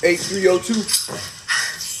 8302.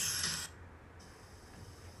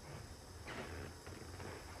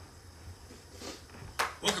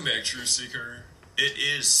 Welcome back, Truth Seeker. It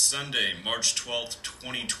is Sunday, March 12th,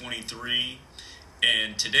 2023,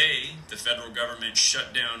 and today the federal government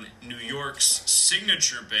shut down New York's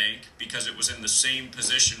Signature Bank because it was in the same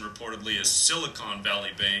position reportedly as Silicon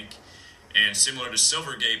Valley Bank and similar to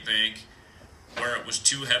Silvergate Bank, where it was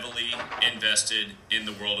too heavily invested in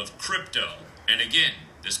the world of crypto. And again,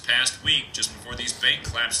 this past week, just before these bank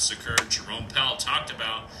collapses occurred, Jerome Powell talked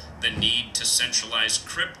about the need to centralize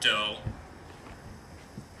crypto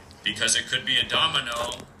because it could be a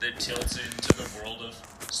domino that tilts into the world of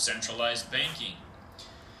centralized banking.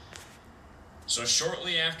 So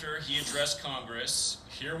shortly after he addressed Congress,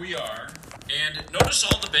 here we are, and notice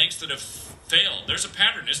all the banks that have failed. There's a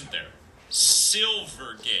pattern, isn't there?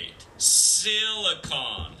 Silvergate,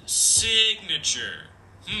 Silicon, Signature.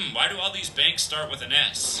 Why do all these banks start with an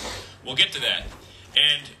S? We'll get to that.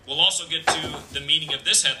 And we'll also get to the meaning of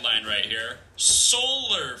this headline right here.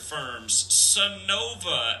 Solar firms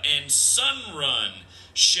Sunnova and Sunrun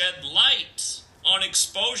shed light on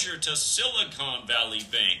exposure to Silicon Valley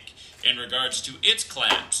Bank in regards to its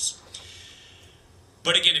collapse.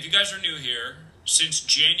 But again, if you guys are new here, since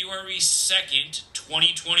January 2nd,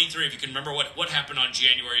 2023, if you can remember what happened on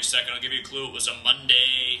January 2nd, I'll give you a clue. It was a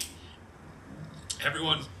Monday.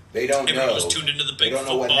 Everyone know. Was tuned into the big they don't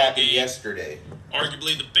know football what happened game. yesterday.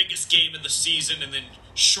 Arguably the biggest game of the season, and then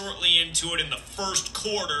shortly into it in the first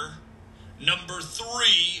quarter, number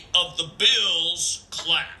 3 of the Bills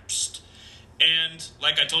collapsed. And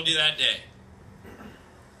like I told you that day,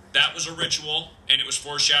 that was a ritual, and it was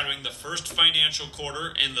foreshadowing the first financial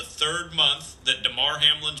quarter in the 3rd month that Damar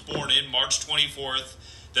Hamlin's born in, March 24th,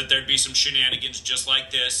 that there'd be some shenanigans just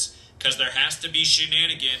like this, because there has to be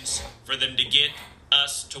shenanigans for them to get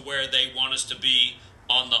us to where they want us to be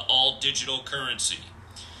on the all-digital currency.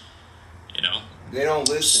 You know? They don't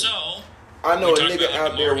listen. So, I know a we talked nigga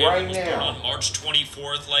about out there Damar right Hamlin was born now. on March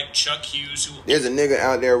 24th, like Chuck Hughes, who... There's a nigga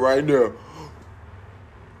out there right now.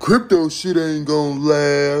 Crypto shit ain't gonna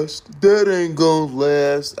last. That ain't gonna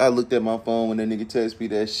last. I looked at my phone when that nigga texted me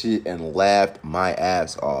that shit and laughed my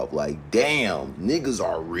ass off. Like, damn, niggas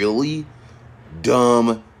are really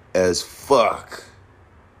dumb as fuck.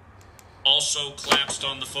 Also collapsed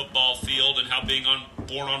on the football field, and how being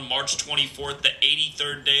born on March 24th, the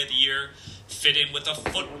 83rd day of the year, fit in with a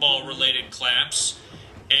football-related collapse.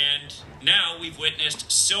 And now we've witnessed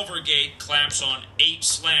Silvergate collapse on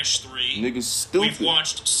 8/3. Niggas stupid. We've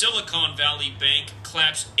watched Silicon Valley Bank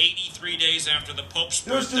collapse 83 days after the Pope's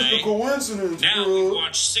That's birthday. just a coincidence, Now bro. we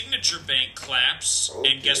watched Signature Bank collapse,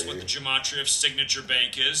 and guess what the gematria of Signature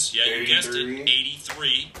Bank is? Yeah, you guessed it,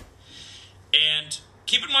 83. And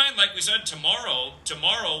keep in mind, like we said, tomorrow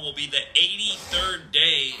will be the 83rd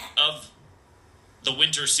day of the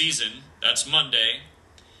winter season. That's Monday,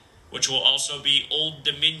 which will also be Old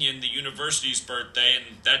Dominion, the university's birthday.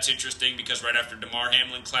 And that's interesting because right after Damar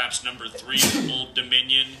Hamlin collapsed, number 3, Old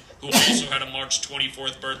Dominion, who also had a March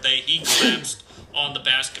 24th birthday, he collapsed on the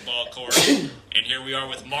basketball court. And here we are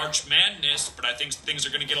with March Madness, but I think things are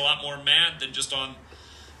going to get a lot more mad than just on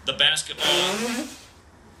the basketball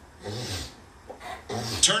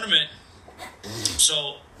tournament.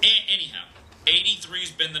 So, anyhow,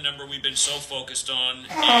 83's been the number we've been so focused on,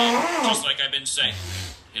 and just like I've been saying,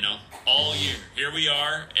 you know, all year. Here we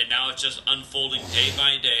are, and now it's just unfolding day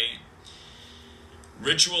by day.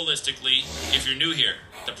 Ritualistically, if you're new here,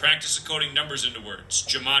 the practice of coding numbers into words,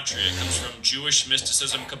 gematria, comes from Jewish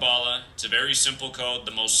mysticism Kabbalah. It's a very simple code.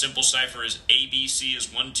 The most simple cipher is ABC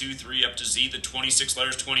is 1, 2, 3, up to Z, the 26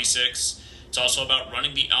 letters, 26. It's also about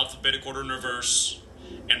running the alphabetic order in reverse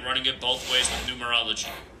and running it both ways with numerology.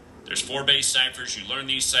 There's 4 base ciphers. You learn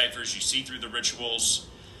these ciphers. You see through the rituals.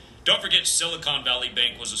 Don't forget Silicon Valley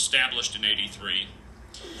Bank was established in 83.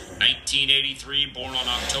 1983, born on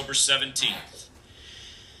October 17th.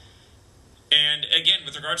 And again,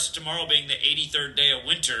 with regards to tomorrow being the 83rd day of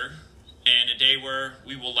winter, and a day where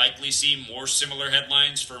we will likely see more similar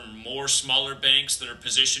headlines for more smaller banks that are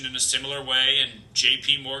positioned in a similar way, and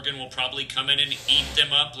JP Morgan will probably come in and eat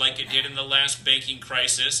them up like it did in the last banking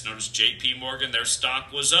crisis. Notice JP Morgan, their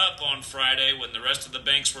stock was up on Friday when the rest of the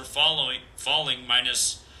banks were falling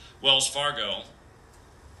minus Wells Fargo.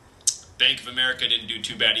 Bank of America didn't do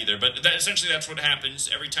too bad either, but essentially that's what happens.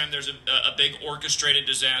 Every time there's a big orchestrated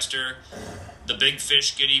disaster, the big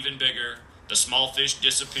fish get even bigger, the small fish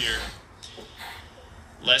disappear.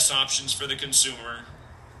 Less options for the consumer,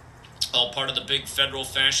 all part of the big federal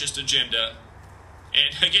fascist agenda.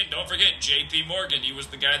 And again, don't forget, J.P. Morgan, he was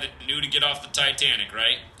the guy that knew to get off the Titanic,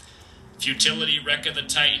 right? Futility, Wreck of the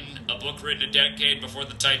Titan, a book written a decade before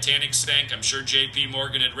the Titanic sank. I'm sure J.P.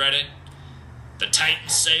 Morgan had read it. The Titan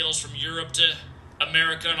sails from Europe to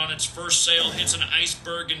America, and on its first sail hits an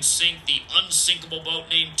iceberg and sink the unsinkable boat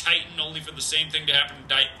named Titan, only for the same thing to happen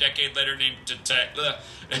a decade later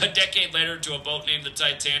to a boat named the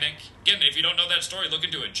Titanic. Again, if you don't know that story, look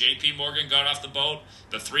into it. J.P. Morgan got off the boat.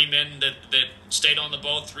 The 3 men that stayed on the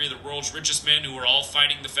boat, 3 of the world's richest men who were all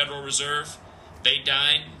fighting the Federal Reserve, they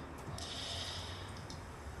died.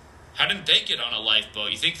 How didn't they get on a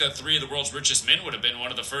lifeboat? You think the 3 of the world's richest men would have been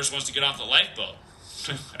one of the first ones to get off the lifeboat.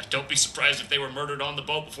 Don't be surprised if they were murdered on the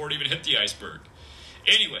boat before it even hit the iceberg.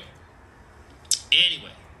 Anyway,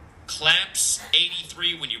 collapse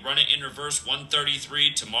 83 when you run it in reverse,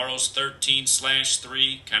 133. Tomorrow's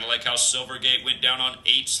 13/3, kind of like how Silvergate went down on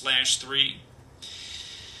 8/3.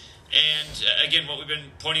 And again, what we've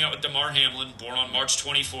been pointing out with Damar Hamlin, born on March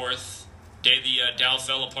 24th, day the Dow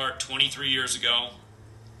fell apart 23 years ago.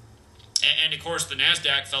 And of course, the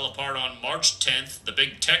NASDAQ fell apart on March 10th. The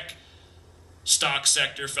big tech stock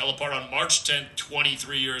sector fell apart on March 10th,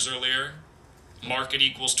 23 years earlier. market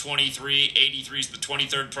equals 23, 83 is the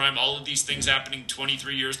 23rd prime, all of these things happening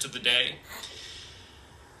 23 years to the day.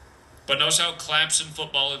 But notice how claps in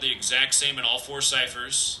football are the exact same in all four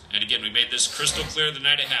ciphers. And again, we made this crystal clear the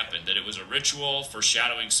night it happened, that it was a ritual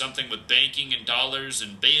foreshadowing something with banking and dollars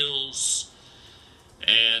and bills.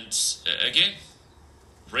 And again,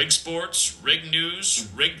 rigged sports, rigged news,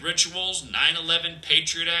 rigged rituals, 9/11,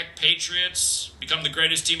 Patriot Act, Patriots, become the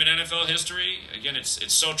greatest team in NFL history. Again,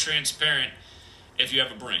 it's so transparent if you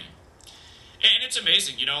have a brain. And it's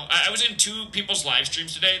amazing, you know. I was in two people's live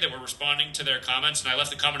streams today that were responding to their comments, and I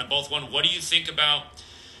left a comment in both. One, what do you think about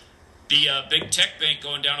the big tech bank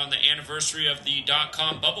going down on the anniversary of the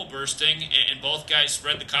dot-com bubble bursting? And both guys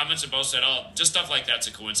read the comments and both said, oh, just stuff like that's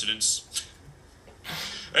a coincidence.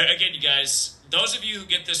 Again, you guys, those of you who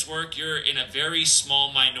get this work, you're in a very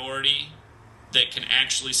small minority that can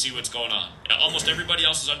actually see what's going on. Almost everybody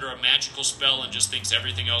else is under a magical spell and just thinks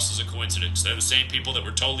everything else is a coincidence. They're the same people that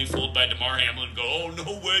were totally fooled by Damar Hamlin and go, oh,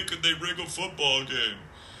 no way could they rig a football game.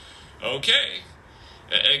 Okay.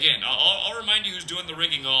 Again, I'll remind you who's doing the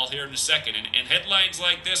rigging all here in a second. And headlines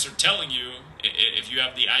like this are telling you if you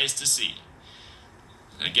have the eyes to see.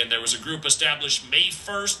 Again, there was a group established May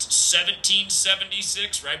 1st,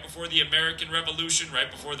 1776, right before the American Revolution, right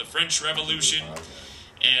before the French Revolution.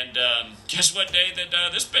 And guess what day that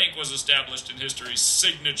this bank was established in history?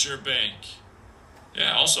 Signature Bank.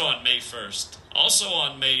 Yeah, also on May 1st. Also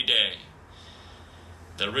on May Day.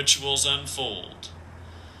 The rituals unfold.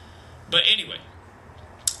 But anyway,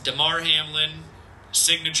 Damar Hamlin,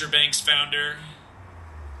 Signature Bank's founder,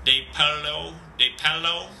 DePaulo,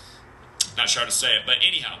 not sure how to say it, but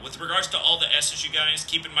anyhow, with regards to all the S's, you guys,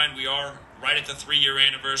 keep in mind we are right at the 3-year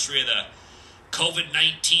anniversary of the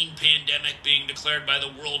COVID-19 pandemic being declared by the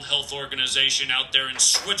World Health Organization out there in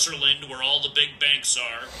Switzerland, where all the big banks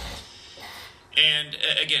are. And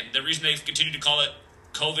again, the reason they've continued to call it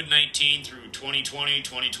COVID-19 through 2020,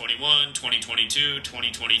 2021, 2022,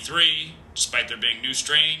 2023, despite there being new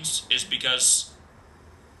strains, is because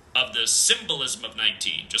of the symbolism of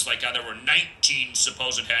 19, just like how there were 19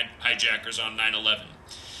 supposed hijackers on 9/11.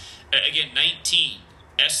 Again, 19.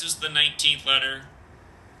 S is the 19th letter.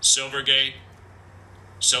 Silvergate,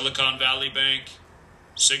 Silicon Valley Bank,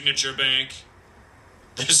 Signature Bank.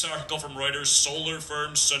 This article from Reuters, solar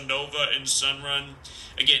firms Sunnova and Sunrun.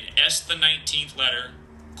 Again, S, the 19th letter,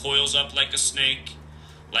 coils up like a snake,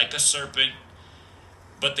 like a serpent,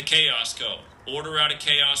 but the chaos code. Order out of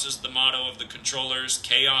chaos is the motto of the controllers.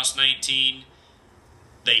 Chaos 19.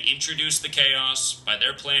 They introduce the chaos by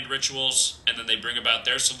their planned rituals, and then they bring about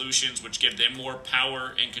their solutions, which give them more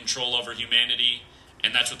power and control over humanity.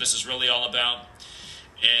 And that's what this is really all about.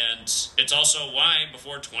 And it's also why,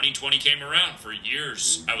 before 2020 came around, for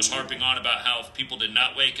years, I was harping on about how if people did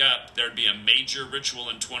not wake up, there'd be a major ritual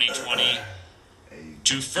in 2020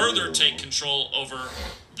 to further take control over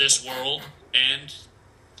this world. And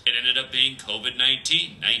it ended up being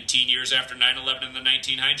COVID-19. 19 years after 9/11 and the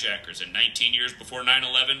 19 hijackers. And 19 years before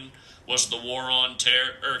 9/11 was the war on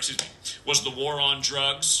was the war on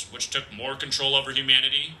drugs, which took more control over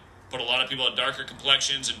humanity. Put a lot of people at darker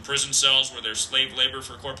complexions in prison cells where they're slave labor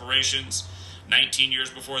for corporations. 19 years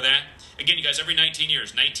before that. Again, you guys, every 19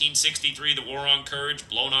 years. 1963, the war on courage,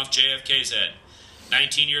 blown off JFK's head.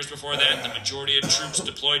 19 years before that, the majority of troops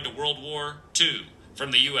deployed to World War II, from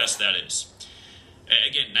the U.S., that is.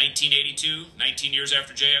 Again, 1982, 19 years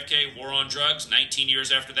after JFK, war on drugs. 19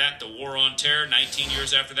 years after that, the war on terror. 19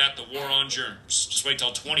 years after that, the war on germs. Just wait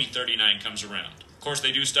till 2039 comes around. Of course,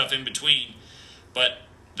 they do stuff in between, but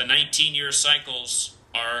the 19-year cycles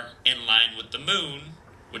are in line with the moon,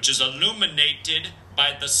 which is illuminated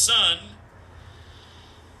by the sun,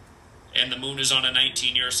 and the moon is on a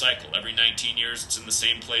 19-year cycle. Every 19 years, it's in the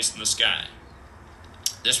same place in the sky.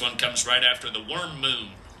 This one comes right after the worm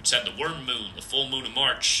moon. It's had the worm moon, the full moon of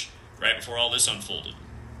March, right before all this unfolded.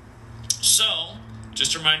 So,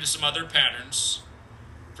 just to remind us some other patterns,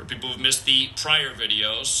 for people who've missed the prior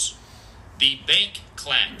videos, the bank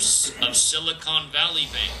collapse of Silicon Valley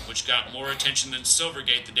Bank, which got more attention than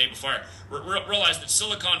Silvergate the day before. Realize that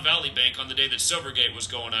Silicon Valley Bank, on the day that Silvergate was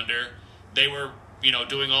going under, they were,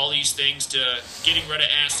 doing all these things to getting rid of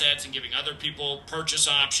assets and giving other people purchase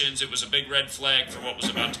options. It was a big red flag for what was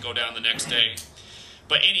about to go down the next day.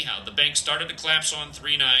 But anyhow, the bank started to collapse on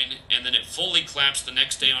 3/9, and then it fully collapsed the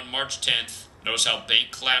next day on March 10th. Notice how bank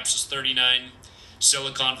collapses 39.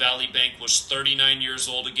 Silicon Valley Bank was 39 years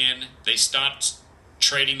old again. They stopped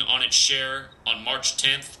trading on its share on March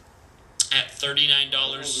 10th at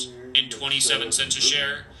 $39.27 a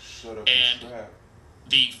share. And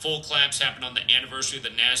the full collapse happened on the anniversary of the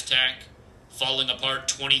NASDAQ falling apart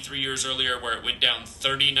 23 years earlier, where it went down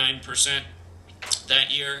 39%.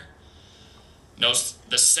 that year. No,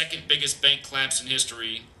 the second biggest bank collapse in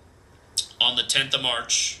history on the 10th of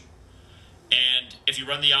March. And if you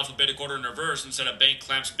run the alphabetic order in reverse, instead of bank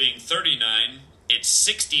collapse being 39, it's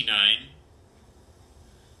 69.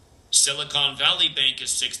 Silicon Valley Bank is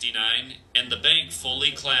 69, and the bank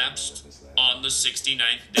fully collapsed on the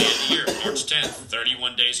 69th day of the year, March 10th.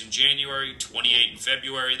 31 days in January, 28 in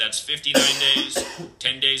February, that's 59 days.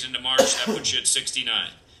 10 days into March, that puts you at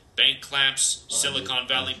 69. Bank collapse, Silicon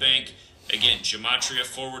Valley Bank. Again, gematria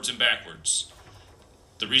forwards and backwards.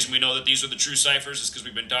 The reason we know that these are the true ciphers is because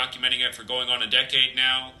we've been documenting it for going on a decade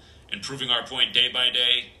now and proving our point day by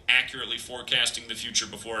day, accurately forecasting the future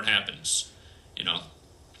before it happens. You know?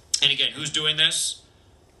 And again, who's doing this?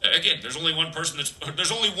 Again, there's only one person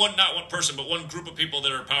not one person, but one group of people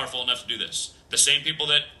that are powerful enough to do this. The same people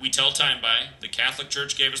that we tell time by. The Catholic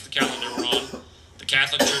Church gave us the calendar we're on. The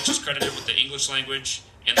Catholic Church is credited with the English language.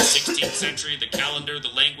 In the 16th century, the calendar, the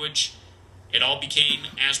language, it all became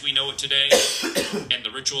as we know it today, and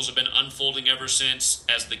the rituals have been unfolding ever since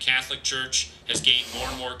as the Catholic Church has gained more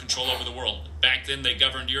and more control over the world. Back then, they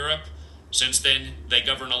governed Europe. Since then, they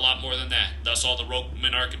govern a lot more than that. Thus, all the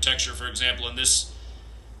Roman architecture, for example, in this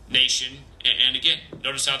nation. And again,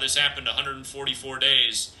 notice how this happened 144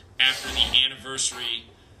 days after the anniversary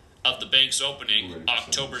of the bank's opening,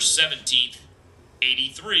 October 17th,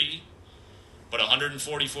 83. But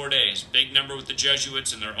 144 days, big number with the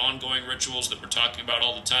Jesuits and their ongoing rituals that we're talking about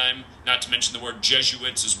all the time. Not to mention the word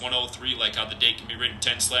Jesuits is 103, like how the date can be written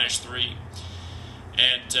 10/3.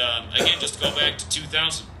 And again, just to go back to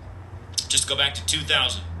 2000.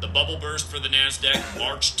 The bubble burst for the NASDAQ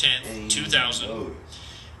March 10th, 2000.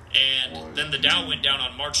 And then the Dow went down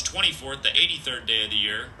on March 24th, the 83rd day of the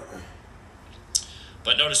year.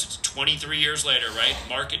 But notice it's 23 years later, right?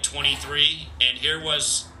 Market 23. And here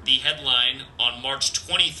was the headline on March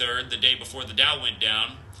 23rd, the day before the Dow went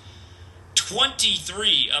down.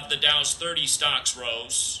 23 of the Dow's 30 stocks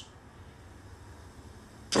rose,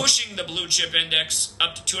 pushing the blue chip index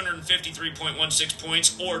up to 253.16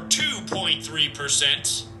 points, or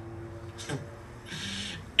 2.3%.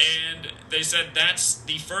 And they said that's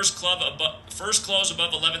the first close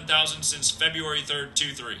above 11,000 since February 3rd,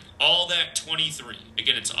 23. All that 23.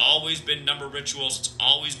 Again, it's always been number rituals. It's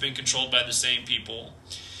always been controlled by the same people.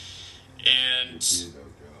 And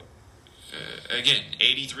again,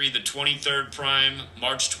 83, the 23rd prime,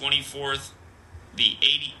 March 24th, the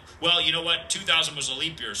 80. Well, you know what? 2000 was a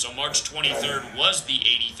leap year, so March 23rd was the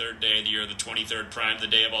 83rd day of the year, the 23rd prime, the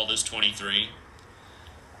day of all this 23.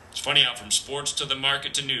 It's funny how from sports to the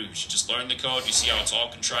market to news, you just learn the code, you see how it's all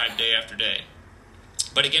contrived day after day.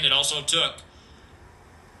 But again, it also took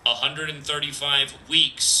 135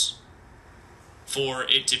 weeks for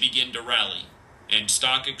it to begin to rally. And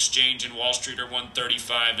Stock Exchange and Wall Street are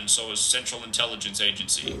 135, and so is Central Intelligence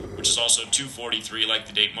Agency, which is also 243, like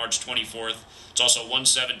the date March 24th. It's also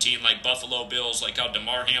 117, like Buffalo Bills, like how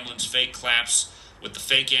DeMar Hamlin's fake collapse with the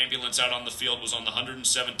fake ambulance out on the field was on the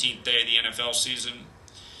 117th day of the NFL season.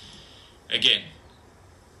 Again,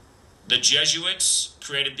 the Jesuits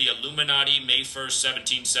created the Illuminati May 1st,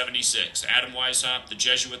 1776. Adam Weishaupt, the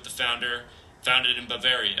Jesuit, the founder, founded in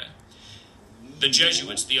Bavaria. The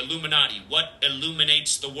Jesuits, the Illuminati, what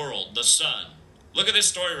illuminates the world? The sun. Look at this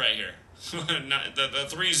story right here. the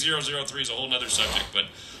 3003 is a whole other subject, but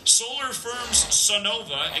solar firms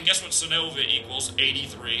Sonova, and guess what Sonova equals?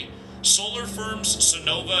 83. Solar firms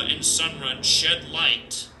Sonova and Sunrun shed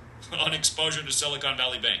light on exposure to Silicon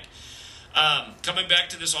Valley Bank. Coming back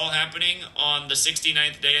to this all happening on the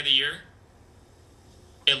 69th day of the year,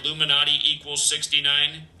 Illuminati equals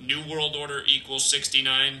 69, New World Order equals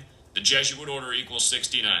 69, the Jesuit Order equals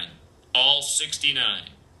 69. All 69.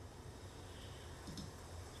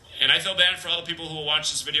 And I feel bad for all the people who will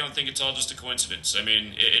watch this video and think it's all just a coincidence. I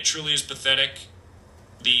mean, it truly is pathetic,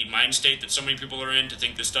 the mind state that so many people are in, to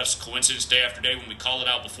think this stuff's coincidence day after day when we call it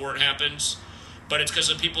out before it happens. But it's because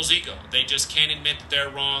of people's ego. They just can't admit that they're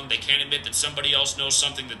wrong. They can't admit that somebody else knows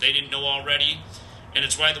something that they didn't know already. And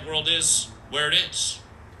it's why the world is where it is.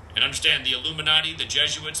 And understand, the Illuminati, the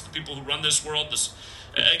Jesuits, the people who run this world,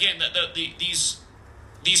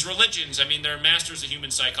 these religions, I mean, they're masters of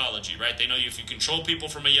human psychology, right? They know if you control people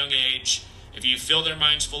from a young age, if you fill their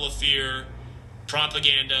minds full of fear,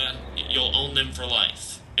 propaganda, you'll own them for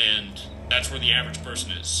life. And that's where the average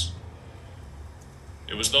person is.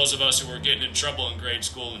 It was those of us who were getting in trouble in grade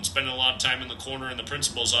school and spending a lot of time in the corner in the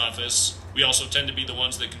principal's office. We also tend to be the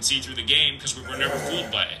ones that can see through the game because we were never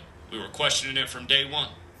fooled by it. We were questioning it from day one.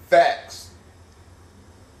 Facts.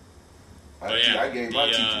 I gave my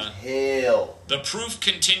the, teachers hell. The proof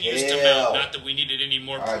continues to Hell. mount. Not that we needed any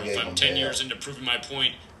more I proof. gave I'm them 10 hell. years into proving my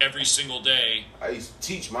point every single day, I used to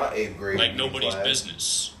teach my 8th grade like in nobody's class.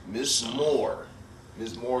 business. Miss Moore.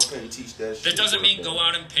 Miss Moore couldn't teach that shit. That doesn't worth mean it. go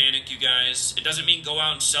out and panic, you guys. It doesn't mean go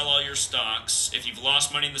out and sell all your stocks. If you've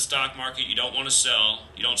lost money in the stock market, you don't want to sell.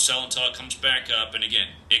 You don't sell until it comes back up. And again,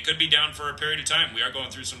 it could be down for a period of time. We are going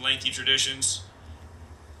through some lengthy transitions,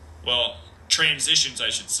 I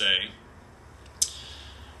should say.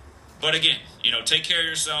 But again, take care of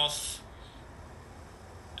yourself.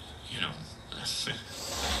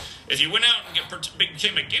 If you went out and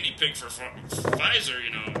became a guinea pig for Pfizer,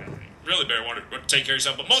 really better want to take care of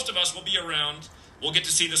yourself. But most of us will be around. We'll get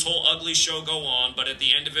to see this whole ugly show go on. But at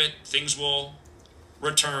the end of it, things will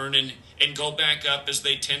return and go back up as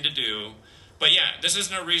they tend to do. But yeah, this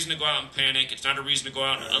isn't a reason to go out and panic. It's not a reason to go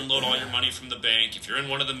out and unload all your money from the bank. If you're in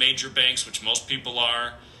one of the major banks, which most people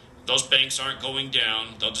are, those banks aren't going down.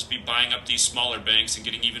 They'll just be buying up these smaller banks and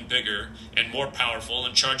getting even bigger and more powerful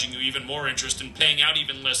and charging you even more interest and paying out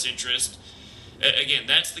even less interest. Again,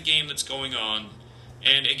 that's the game that's going on.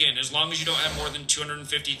 And again, as long as you don't have more than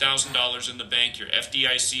 $250,000 in the bank, you're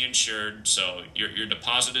FDIC insured, so your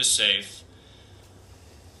deposit is safe.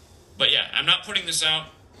 But yeah, I'm not putting this out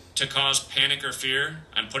to cause panic or fear.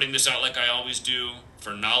 I'm putting this out like I always do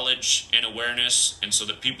for knowledge and awareness, and so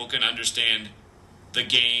that people can understand the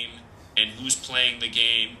game and who's playing the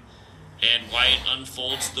game and why it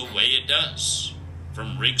unfolds the way it does.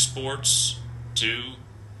 From rig sports to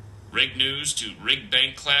rig news to rig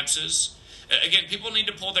bank collapses. Again, people need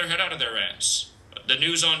to pull their head out of their ass. The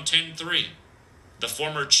news on 10-3. The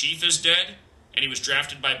former Chief is dead, and he was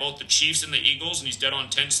drafted by both the Chiefs and the Eagles, and he's dead on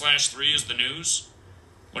 10/3 is the news.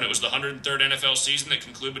 When it was the 103rd NFL season that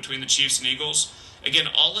concluded between the Chiefs and Eagles. Again,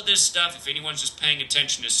 all of this stuff, if anyone's just paying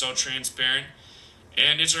attention, is so transparent.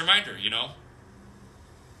 And it's a reminder,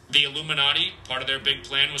 the Illuminati, part of their big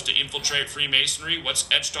plan was to infiltrate Freemasonry. What's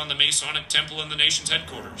etched on the Masonic temple in the nation's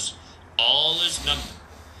headquarters? All is number.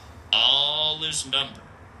 All is number.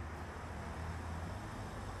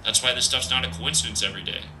 That's why this stuff's not a coincidence every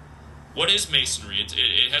day. What is Masonry?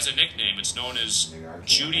 It has a nickname. It's known as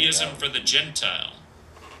Judaism for the Gentile.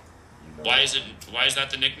 Why is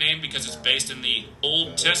that the nickname? Because it's based in the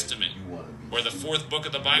Old Testament, where the 4th book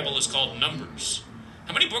of the Bible is called Numbers.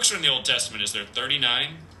 How many books are in the Old Testament? Is there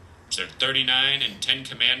 39? Is there 39 and 10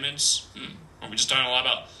 commandments? Are we just talking a lot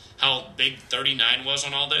about how big 39 was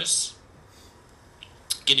on all this?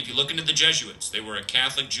 Again, if you look into the Jesuits, they were a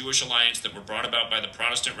Catholic Jewish alliance that were brought about by the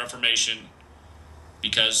Protestant Reformation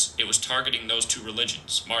because it was targeting those two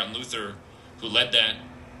religions. Martin Luther, who led that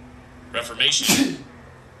Reformation,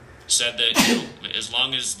 said that as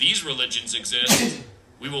long as these religions exist,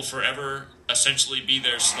 we will forever essentially be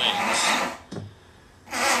their slaves.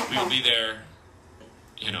 We will be their,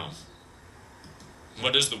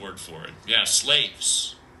 what is the word for it? Yeah,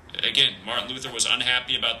 slaves. Again, Martin Luther was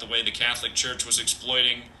unhappy about the way the Catholic Church was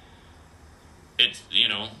exploiting it,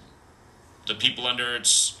 the people under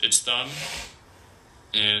its thumb,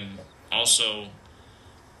 and also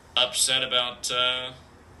upset about,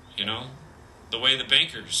 the way the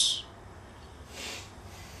bankers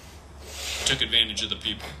took advantage of the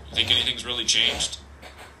people. You think anything's really changed?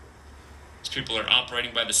 These people are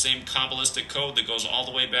operating by the same Kabbalistic code that goes all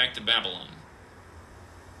the way back to Babylon.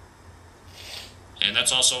 And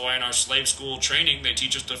that's also why in our slave school training, they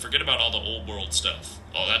teach us to forget about all the old world stuff.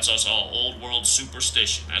 Oh, that's us all old world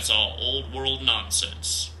superstition. That's all old world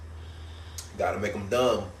nonsense. Gotta make them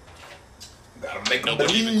dumb. Gotta make them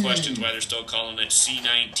Nobody believe. even questions why they're still calling it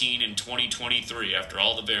C19 in 2023 after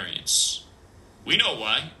all the variants. We know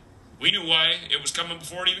why. We knew why it was coming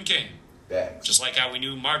before it even came. Facts. Just like how we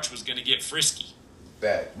knew March was going to get frisky.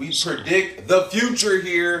 Facts. We predict the future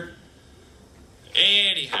here.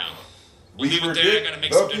 Anyhow, we'll We leave it there. I predict got to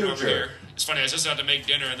make the some dinner over future. here. It's funny, I was just about to make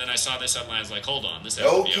dinner and then I saw this headline. I was like, hold on, this has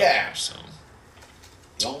to No be cap. over. So.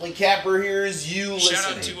 The only capper here is you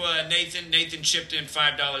Shout listening. out to Nathan. Nathan chipped in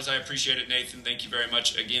 $5. I appreciate it, Nathan. Thank you very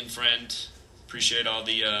much again, friend. Appreciate all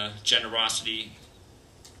the generosity.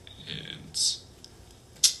 And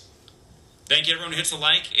thank you, everyone who hits the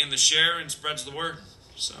like and the share and spreads the word.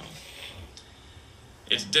 So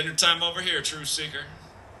it's dinner time over here, True Seeker.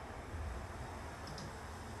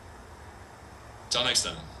 Till next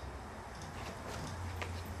time.